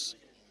Games.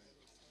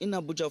 In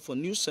Abuja for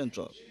News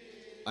Central,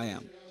 I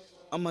am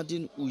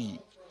Amadin Uyi.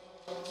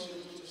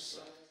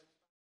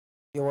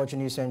 You're watching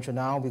News Central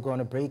now. We're going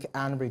to break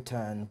and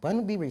return.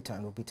 When we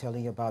return, we'll be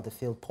telling you about the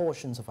failed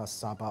portions of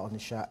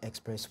Asaba-Onitsha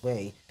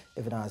Expressway,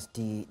 even as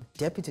the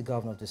Deputy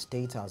Governor of the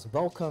state has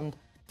welcomed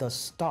the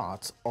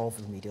start of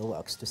remedial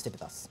works. To stay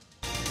with us.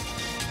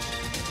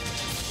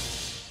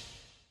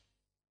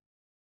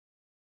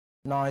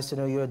 Nice to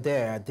know you're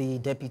there. The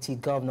Deputy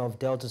Governor of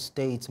Delta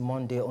State,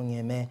 Monday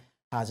Onyeme,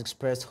 has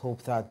expressed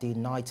hope that the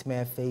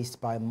nightmare faced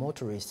by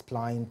motorists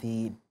plying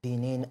the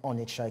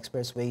Benin-Onitsha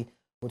Expressway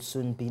would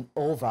soon be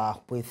over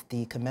with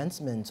the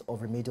commencement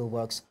of remedial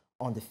works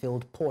on the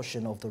failed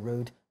portion of the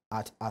road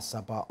at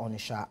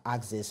Asaba-Onitsha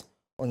axis.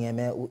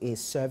 Onyeme, who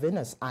is serving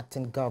as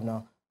acting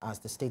governor as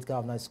the state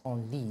governor is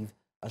on leave,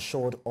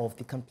 assured of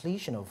the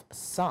completion of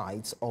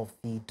sides of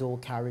the dual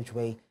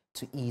carriageway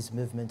to ease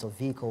movement of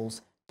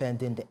vehicles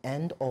pending the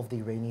end of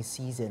the rainy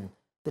season.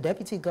 The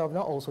deputy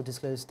governor also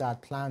disclosed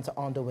that plans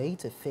are underway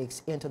to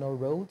fix internal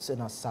roads in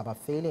Asaba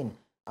failing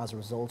as a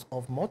result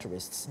of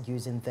motorists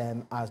using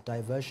them as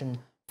diversion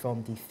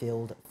from the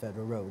failed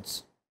federal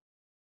roads.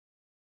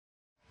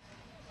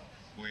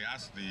 We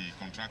asked the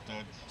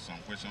contractor some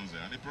questions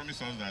there, and they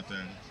promised us that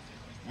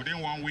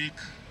within 1 week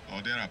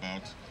or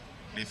thereabout,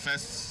 the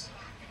first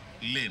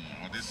lane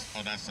on this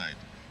other side,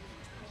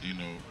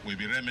 will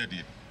be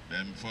remedied.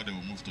 Then before they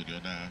will move to the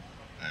other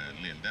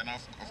lane. Then,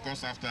 of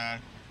course, after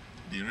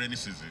the rainy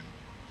season,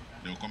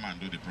 they will come and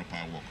do the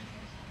proper work.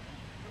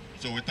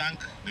 So we thank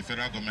the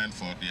federal government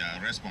for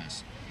their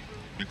response,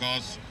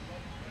 because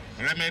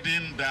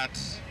remedying that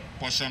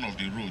portion of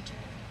the road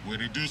will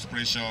reduce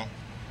pressure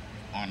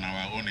on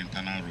our own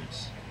internal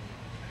roads.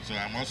 So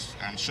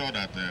I'm sure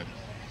that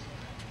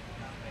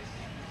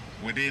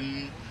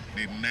within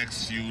the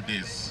next few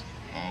days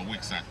or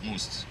weeks at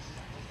most,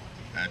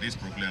 these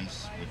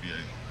problems will be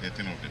a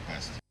thing of the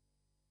past.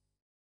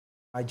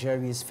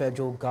 Nigeria's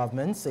federal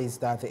government says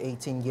that the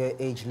 18-year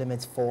age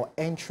limit for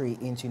entry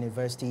into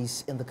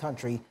universities in the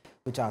country,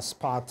 which has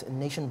sparked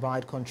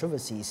nationwide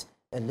controversies,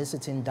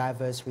 eliciting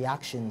diverse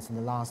reactions in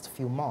the last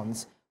few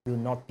months, will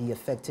not be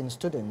affecting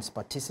students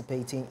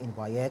participating in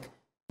WAEC,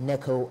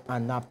 NECO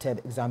and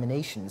NAPTEB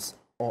examinations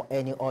or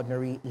any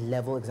ordinary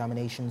level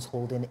examinations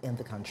holding in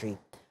the country.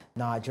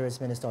 Nigeria's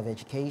Minister of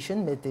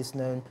Education made this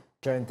known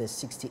during the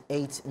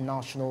 68th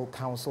National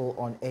Council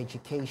on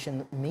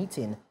Education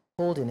meeting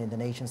holding in the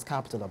nation's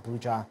capital,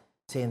 Abuja,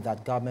 saying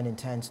that government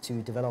intends to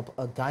develop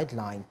a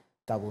guideline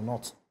that will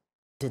not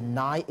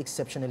deny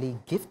exceptionally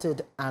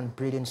gifted and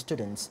brilliant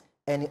students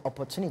any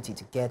opportunity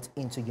to get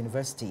into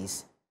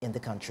universities in the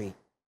country.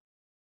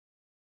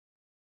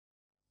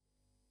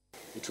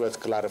 It was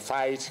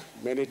clarified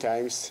many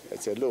times. I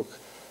said, look,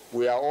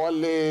 we are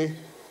only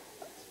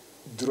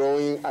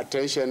drawing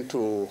attention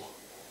to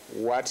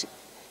what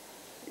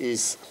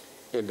is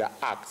in the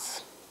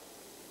acts,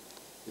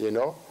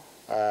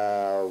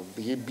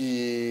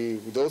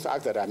 those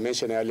acts that I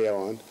mentioned earlier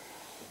on,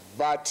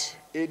 but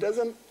it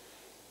doesn't,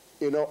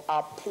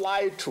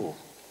 apply to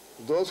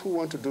those who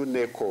want to do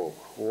NECO,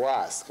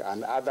 WASC,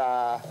 and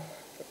other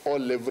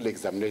all-level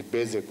examination,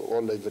 basic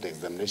all-level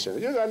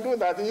examination. You can do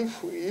that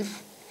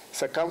if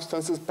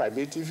circumstances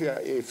permit, if you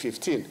are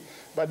 15.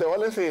 But the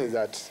only thing is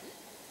that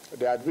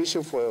the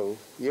admission for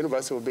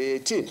university will be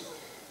 18.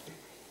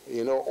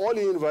 All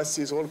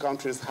universities, all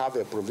countries have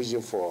a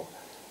provision for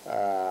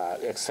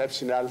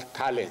exceptional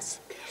talents.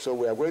 So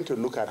we are going to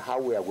look at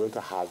how we are going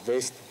to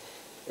harvest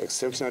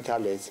exceptional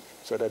talents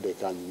so that they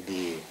can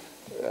be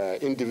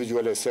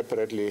individually,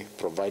 separately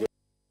provided.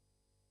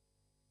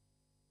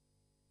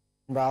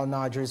 While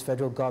Nigeria's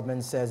federal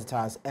government says it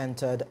has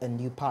entered a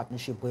new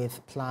partnership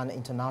with Plan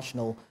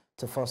International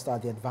to foster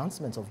the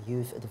advancement of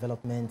youth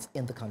development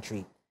in the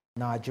country.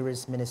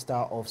 Nigeria's Minister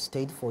of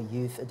State for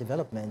Youth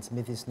Development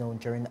made this known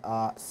during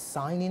a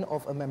signing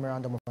of a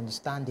memorandum of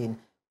understanding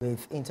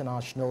with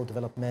international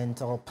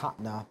developmental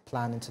partner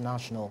Plan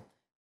International.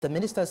 The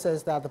minister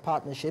says that the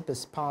partnership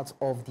is part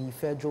of the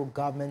federal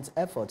government's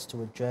efforts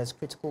to address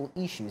critical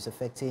issues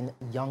affecting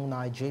young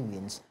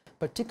Nigerians,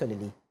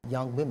 particularly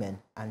young women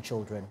and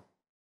children.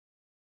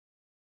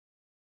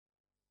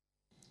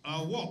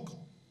 Our work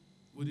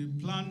with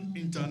the Plan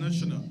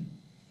International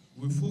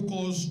will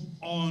focus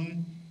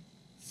on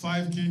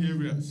 5 key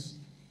areas: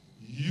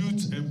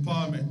 youth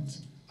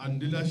empowerment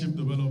and leadership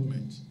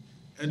development,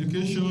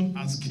 education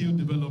and skill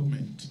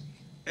development,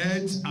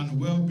 health and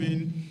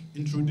well-being,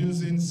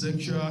 introducing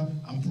sexual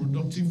and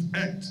productive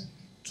health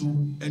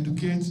to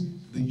educate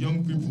the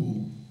young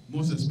people,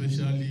 most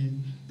especially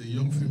the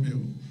young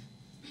female.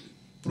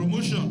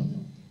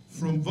 Promotion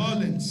from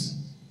violence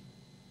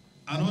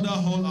and other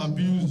whole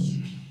abuse,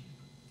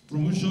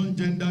 promotion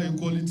gender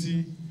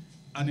equality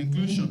and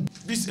inclusion.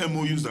 These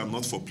MOUs are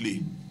not for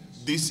play.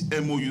 These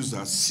MOUs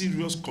are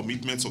serious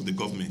commitments of the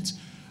government,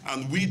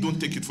 and we don't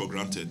take it for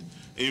granted.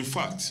 In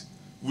fact,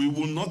 we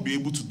will not be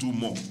able to do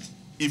more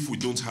if we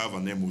don't have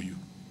an MOU.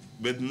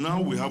 But now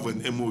we have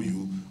an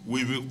MOU,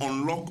 we will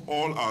unlock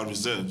all our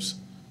reserves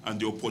and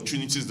the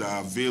opportunities that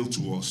are available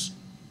to us.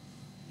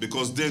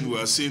 Because then we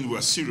are saying we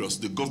are serious.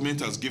 The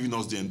government has given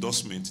us the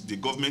endorsement. The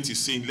government is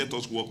saying, let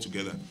us work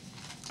together.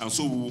 And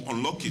so we will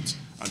unlock it.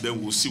 and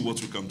then we'll see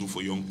what we can do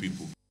for young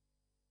people.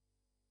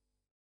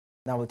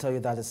 Now we'll tell you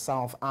that the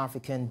South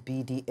African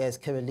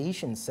BDS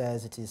coalition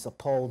says it is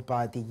appalled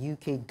by the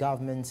UK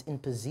government's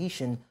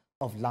imposition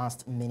of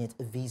last-minute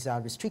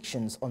visa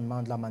restrictions on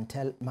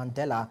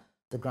Mandela,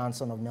 the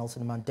grandson of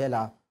Nelson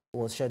Mandela, who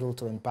was scheduled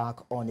to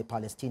embark on a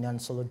Palestinian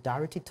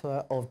solidarity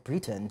tour of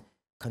Britain,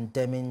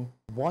 condemning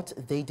what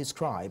they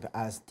describe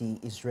as the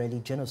Israeli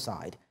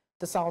genocide.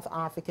 The South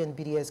African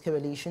BDS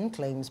coalition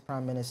claims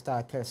Prime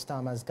Minister Keir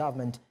Starmer's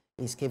government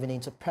is giving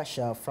into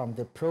pressure from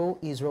the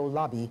pro-Israel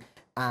lobby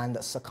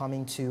and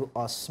succumbing to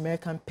a smear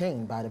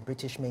campaign by the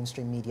British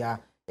mainstream media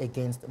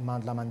against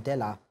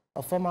Mandela,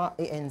 a former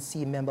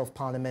ANC Member of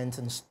Parliament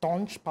and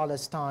staunch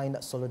Palestine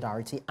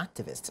solidarity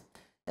activist.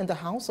 In the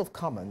House of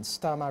Commons,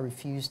 Starmer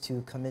refused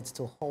to commit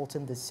to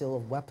halting the sale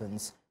of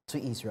weapons to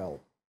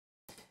Israel.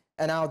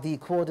 And now the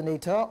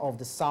coordinator of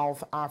the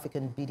South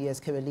African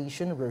BDS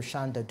coalition,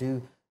 Roshan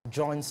Dadu,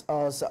 joins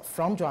us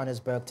from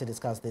Johannesburg to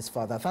discuss this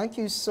further. Thank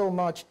you so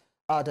much,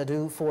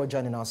 Dadu, for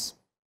joining us.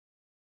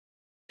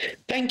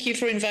 Thank you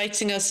for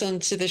inviting us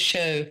onto the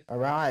show. All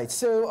right.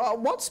 So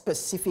what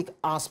specific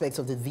aspects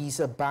of the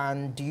visa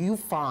ban do you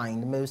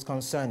find most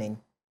concerning?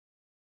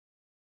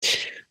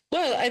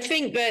 Well, I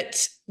think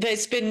that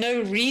there's been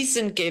no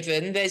reason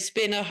given. There's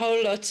been a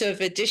whole lot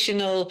of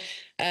additional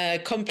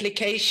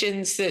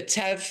complications that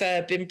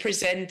have been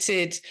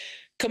presented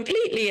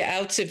completely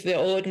out of the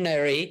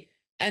ordinary.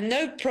 And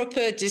no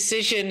proper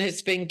decision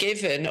has been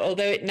given,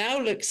 although it now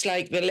looks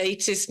like the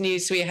latest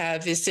news we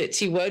have is that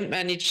he won't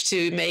manage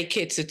to make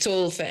it at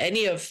all for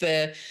any of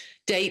the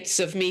dates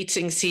of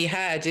meetings he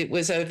had. It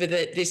was over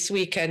this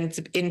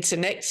weekend into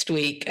next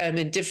week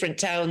in different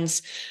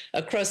towns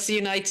across the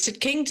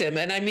United Kingdom.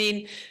 And I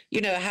mean, you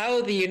know,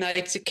 how the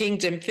United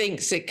Kingdom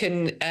thinks it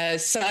can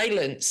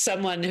silence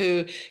someone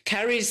who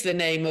carries the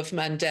name of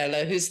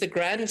Mandela, who's the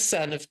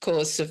grandson, of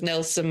course, of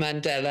Nelson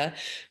Mandela,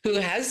 who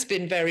has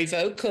been very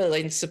vocal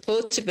in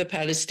support of the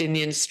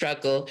Palestinian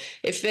struggle.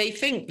 If they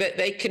think that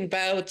they can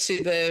bow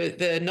to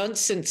the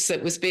nonsense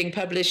that was being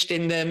published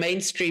in the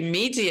mainstream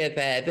media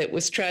there that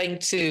was trying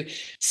to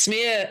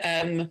smear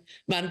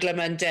Mandla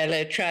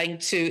Mandela, trying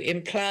to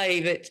imply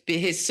that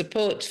his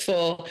support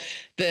for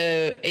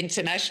the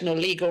international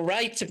legal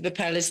right of the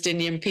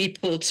Palestinian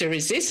people to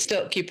resist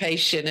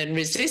occupation and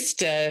resist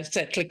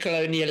settler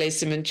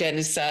colonialism and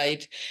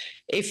genocide,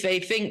 if they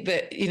think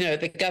that, you know,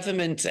 the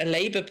government, a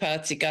Labour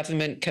Party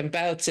government, can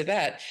bow to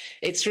that,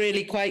 it's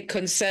really quite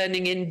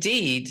concerning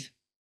indeed.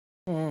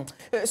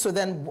 So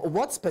then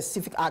what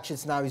specific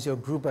actions now is your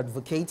group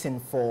advocating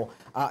for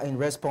in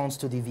response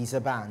to the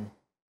visa ban?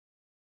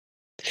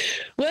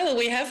 Well,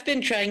 we have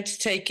been trying to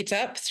take it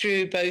up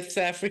through both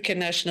the African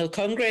National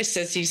Congress.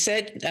 As you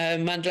said,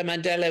 Mandla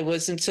Mandela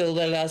was until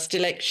the last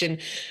election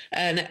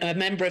a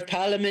member of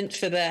parliament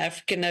for the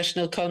African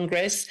National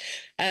Congress.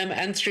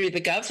 And through the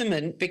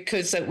government,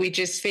 because we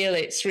just feel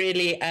it's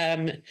really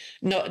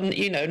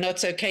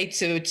not okay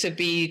to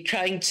be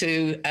trying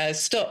to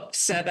stop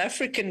South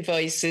African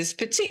voices,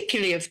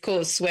 particularly, of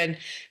course, when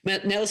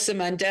Nelson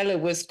Mandela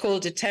was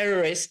called a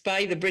terrorist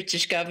by the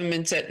British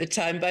government at the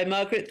time, by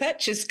Margaret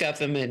Thatcher's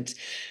government.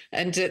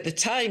 And at the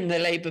time, the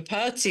Labour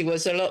Party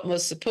was a lot more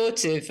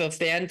supportive of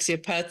the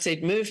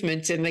anti-apartheid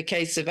movement in the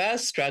case of our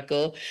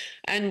struggle.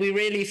 And we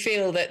really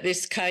feel that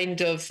this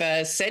kind of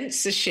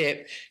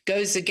censorship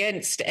goes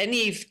against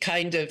any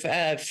kind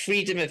of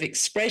freedom of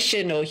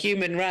expression or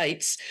human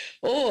rights,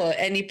 or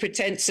any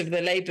pretense of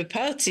the Labour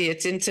Party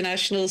at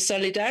international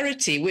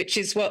solidarity, which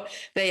is what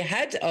they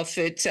had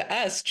offered to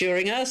us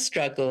during our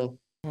struggle.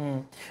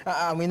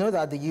 We know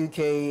that the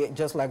UK,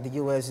 just like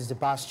the US, is the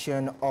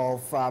bastion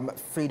of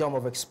freedom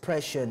of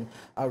expression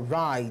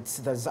rights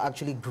that's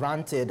actually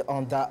granted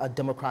under a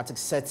democratic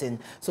setting.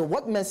 So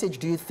what message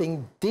do you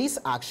think this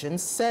action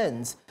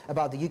sends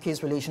about the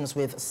UK's relations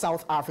with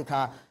South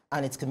Africa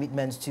and its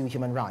commitment to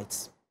human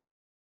rights?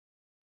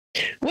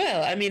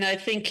 Well, I mean, I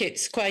think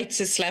it's quite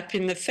a slap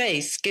in the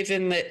face,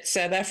 given that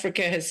South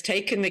Africa has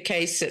taken the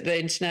case at the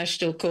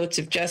International Court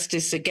of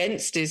Justice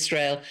against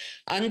Israel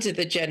under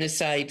the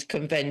Genocide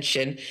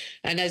Convention.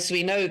 And as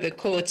we know, the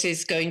court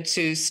is going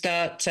to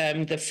start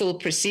the full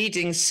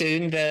proceedings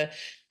soon. The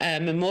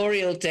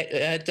memorial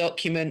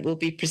document will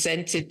be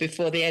presented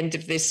before the end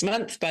of this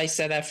month by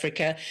South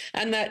Africa,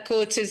 and that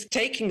court is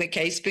taking the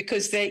case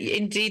because they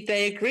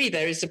agree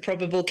there is a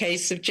probable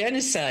case of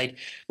genocide.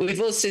 We've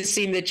also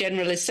seen the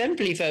General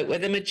Assembly vote, where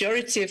the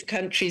majority of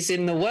countries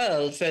in the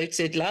world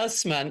voted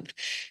last month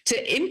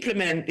to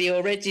implement the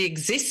already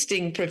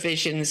existing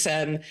provisions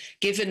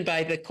given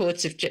by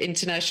the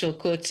International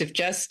Court of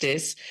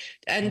Justice,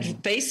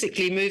 and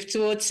basically move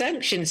towards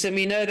sanctions. And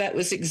we know that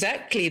was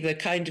exactly the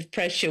kind of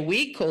pressure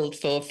we called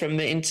for from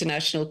the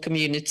international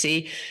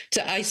community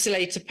to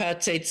isolate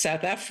apartheid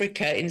South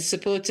Africa in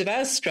support of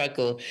our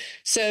struggle.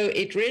 So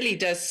it really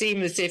does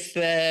seem as if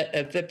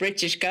the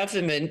British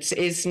government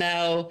is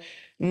now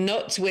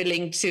not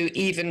willing to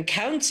even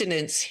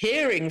countenance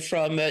hearing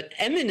from an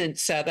eminent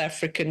South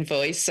African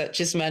voice such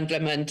as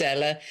Mandla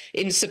Mandela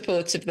in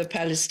support of the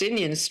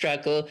Palestinian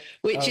struggle,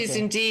 which is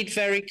indeed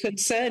very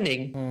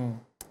concerning.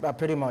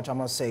 Pretty much, I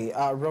must say.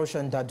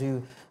 Roshan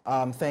Dadu,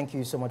 thank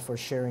you so much for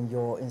sharing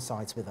your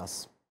insights with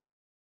us.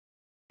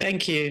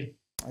 Thank you.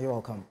 You're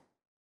welcome.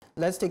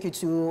 Let's take you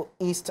to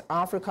East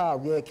Africa,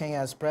 where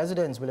Kenya's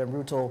President William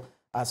Ruto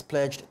has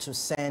pledged to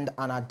send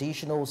an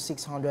additional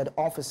 600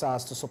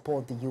 officers to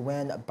support the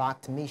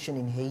UN-backed mission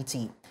in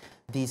Haiti.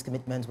 This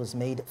commitment was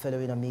made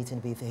following a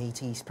meeting with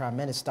Haiti's Prime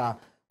Minister,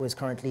 who is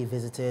currently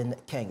visiting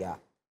Kenya.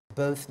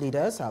 Both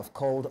leaders have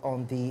called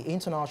on the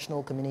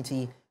international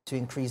community to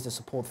increase the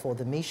support for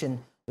the mission,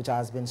 which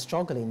has been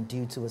struggling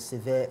due to a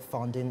severe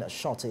funding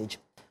shortage.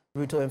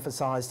 Ruto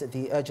emphasized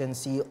the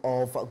urgency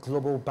of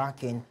global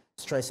backing,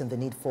 stressing the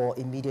need for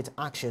immediate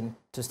action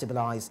to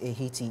stabilize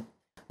Haiti.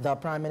 The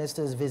Prime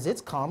Minister's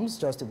visit comes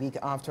just a week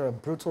after a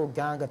brutal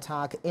gang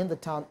attack in the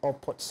town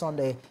of Port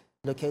Sunday,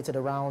 located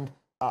around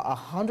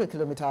 100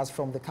 kilometers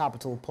from the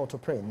capital,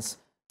 Port-au-Prince.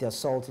 The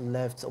assault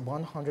left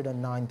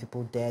 109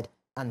 people dead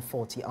and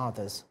 40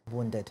 others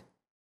wounded.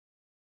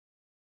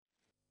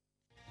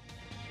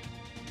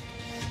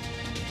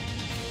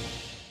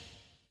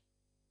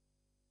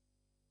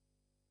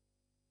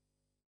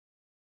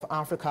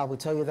 Africa will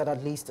tell you that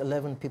at least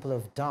 11 people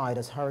have died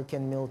as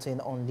Hurricane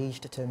Milton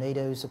unleashed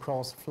tornadoes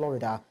across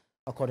Florida.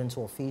 According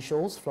to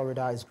officials,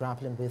 Florida is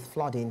grappling with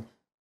flooding,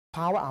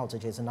 power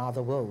outages and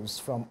other woes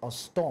from a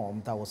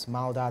storm that was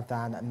milder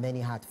than many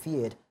had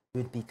feared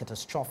would be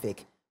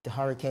catastrophic. The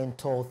hurricane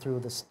tore through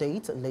the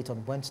state late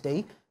on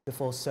Wednesday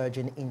before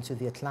surging into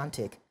the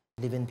Atlantic,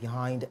 leaving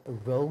behind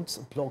roads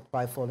blocked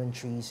by fallen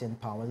trees and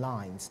power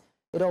lines.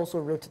 It also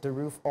ripped the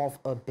roof off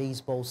a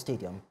baseball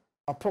stadium.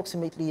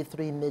 Approximately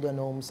 3 million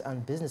homes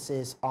and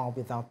businesses are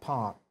without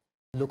power.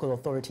 Local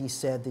authorities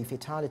said the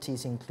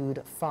fatalities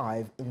include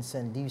 5 in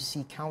St.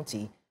 Lucie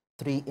County,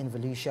 3 in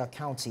Volusia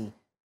County,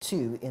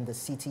 2 in the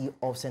city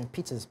of St.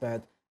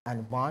 Petersburg,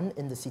 and 1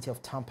 in the city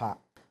of Tampa.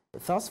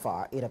 Thus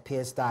far, it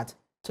appears that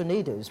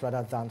tornadoes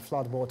rather than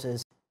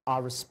floodwaters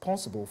are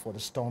responsible for the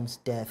storm's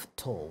death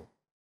toll.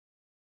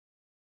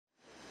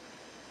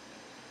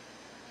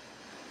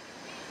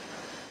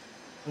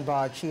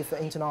 By Chief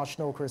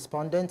International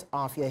Correspondent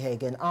Afia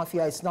Hagen.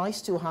 Afia, it's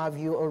nice to have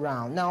you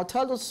around. Now,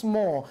 tell us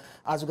more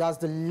as regards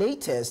the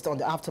latest on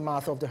the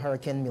aftermath of the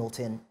Hurricane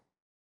Milton.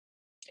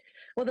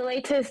 Well, the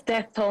latest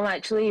death toll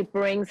actually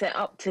brings it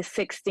up to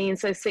 16.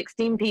 So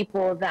 16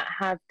 people that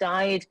have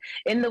died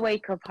in the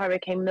wake of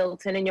Hurricane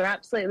Milton. And you're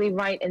absolutely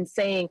right in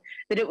saying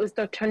that it was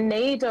the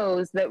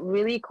tornadoes that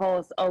really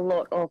caused a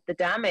lot of the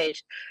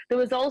damage. There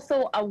was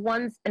also a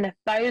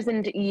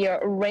once-in-a-thousand-year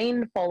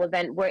rainfall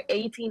event where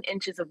 18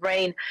 inches of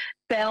rain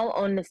fell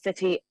on the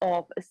city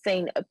of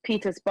St.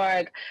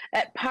 Petersburg.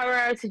 Power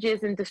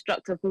outages and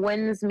destructive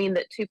winds mean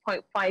that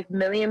 2.5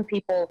 million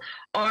people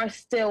are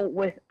still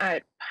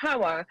without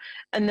power,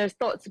 and there's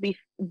thought to be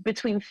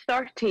between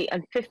 $30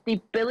 and $50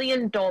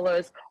 billion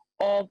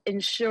of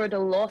insured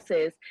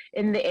losses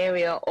in the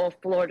area of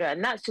Florida.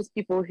 And that's just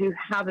people who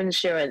have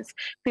insurance.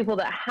 People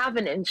that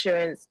haven't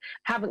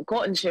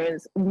got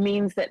insurance,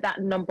 means that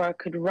that number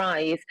could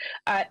rise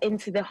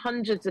into the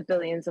hundreds of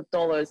billions of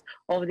dollars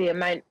of the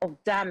amount of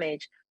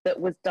damage that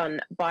was done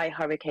by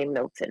Hurricane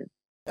Milton.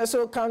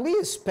 So can we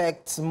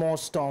expect more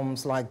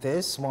storms like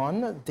this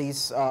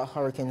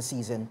hurricane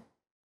season?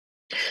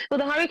 Well,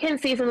 the hurricane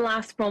season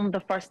lasts from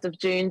the 1st of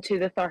June to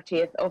the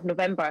 30th of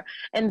November.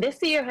 And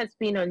this year has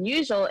been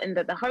unusual in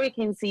that the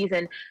hurricane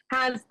season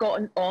has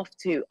gotten off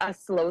to a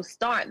slow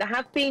start. There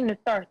have been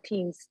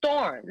 13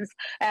 storms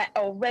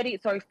already,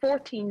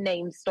 14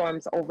 named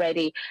storms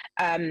already.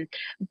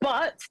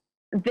 But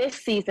this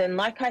season,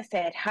 like I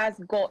said, has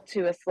got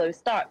to a slow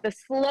start, the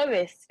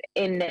slowest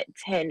in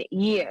 10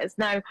 years.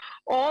 Now,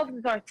 of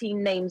the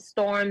 13 named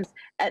storms,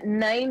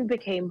 9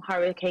 became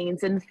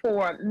hurricanes and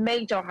 4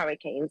 major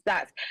hurricanes.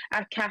 That's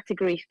a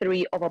category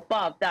 3 or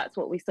above. That's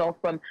what we saw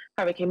from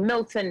Hurricane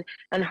Milton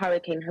and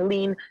Hurricane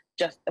Helene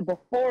just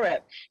before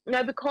it.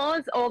 Now,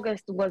 because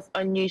August was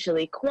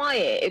unusually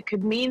quiet, it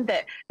could mean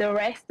that the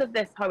rest of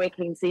this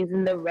hurricane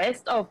season, the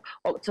rest of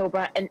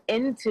October and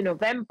into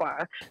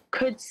November,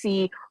 could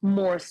see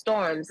more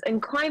storms.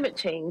 And climate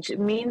change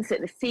means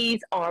that the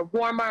seas are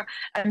warmer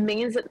and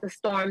means that the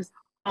storms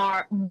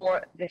are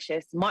more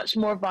vicious, much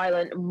more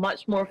violent,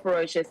 much more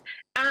ferocious,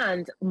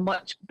 and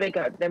much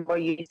bigger than we're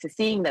used to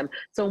seeing them.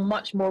 So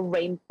much more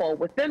rainfall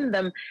within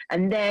them,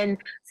 and then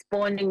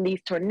spawning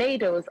these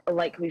tornadoes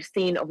like we've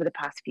seen over the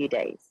past few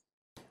days.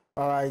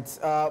 All right.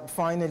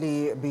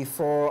 Finally,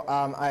 before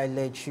I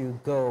let you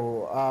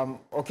go,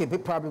 okay,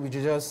 but probably we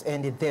should just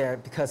end it there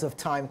because of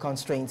time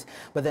constraints.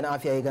 But then,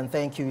 Afia Hagen,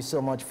 thank you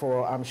so much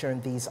for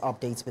sharing these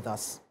updates with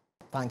us.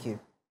 Thank you.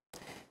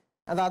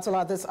 And that's all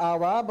at this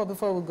hour. But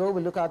before we go,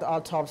 we look at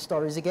our top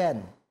stories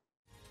again.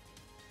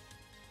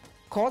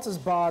 Court has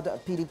barred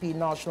PDP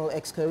National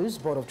Exco's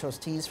Board of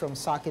Trustees from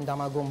sacking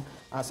Damagum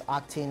as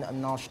acting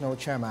national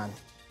chairman.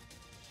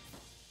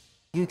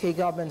 UK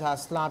government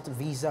has slapped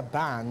visa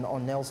ban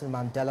on Nelson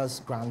Mandela's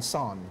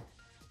grandson.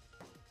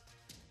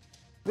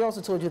 We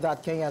also told you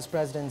that Kenya's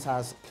president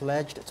has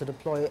pledged to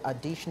deploy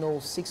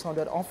additional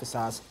 600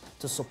 officers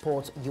to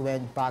support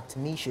UN-backed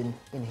mission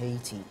in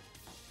Haiti.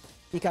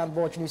 You can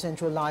watch News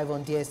Central live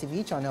on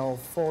DSTV channel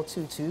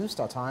 422,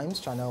 Star Times,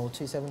 channel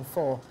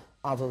 274,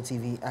 Avil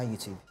TV and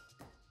YouTube.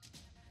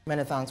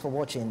 Many thanks for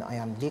watching. I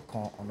am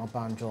Lekan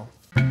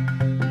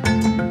Onabanjo.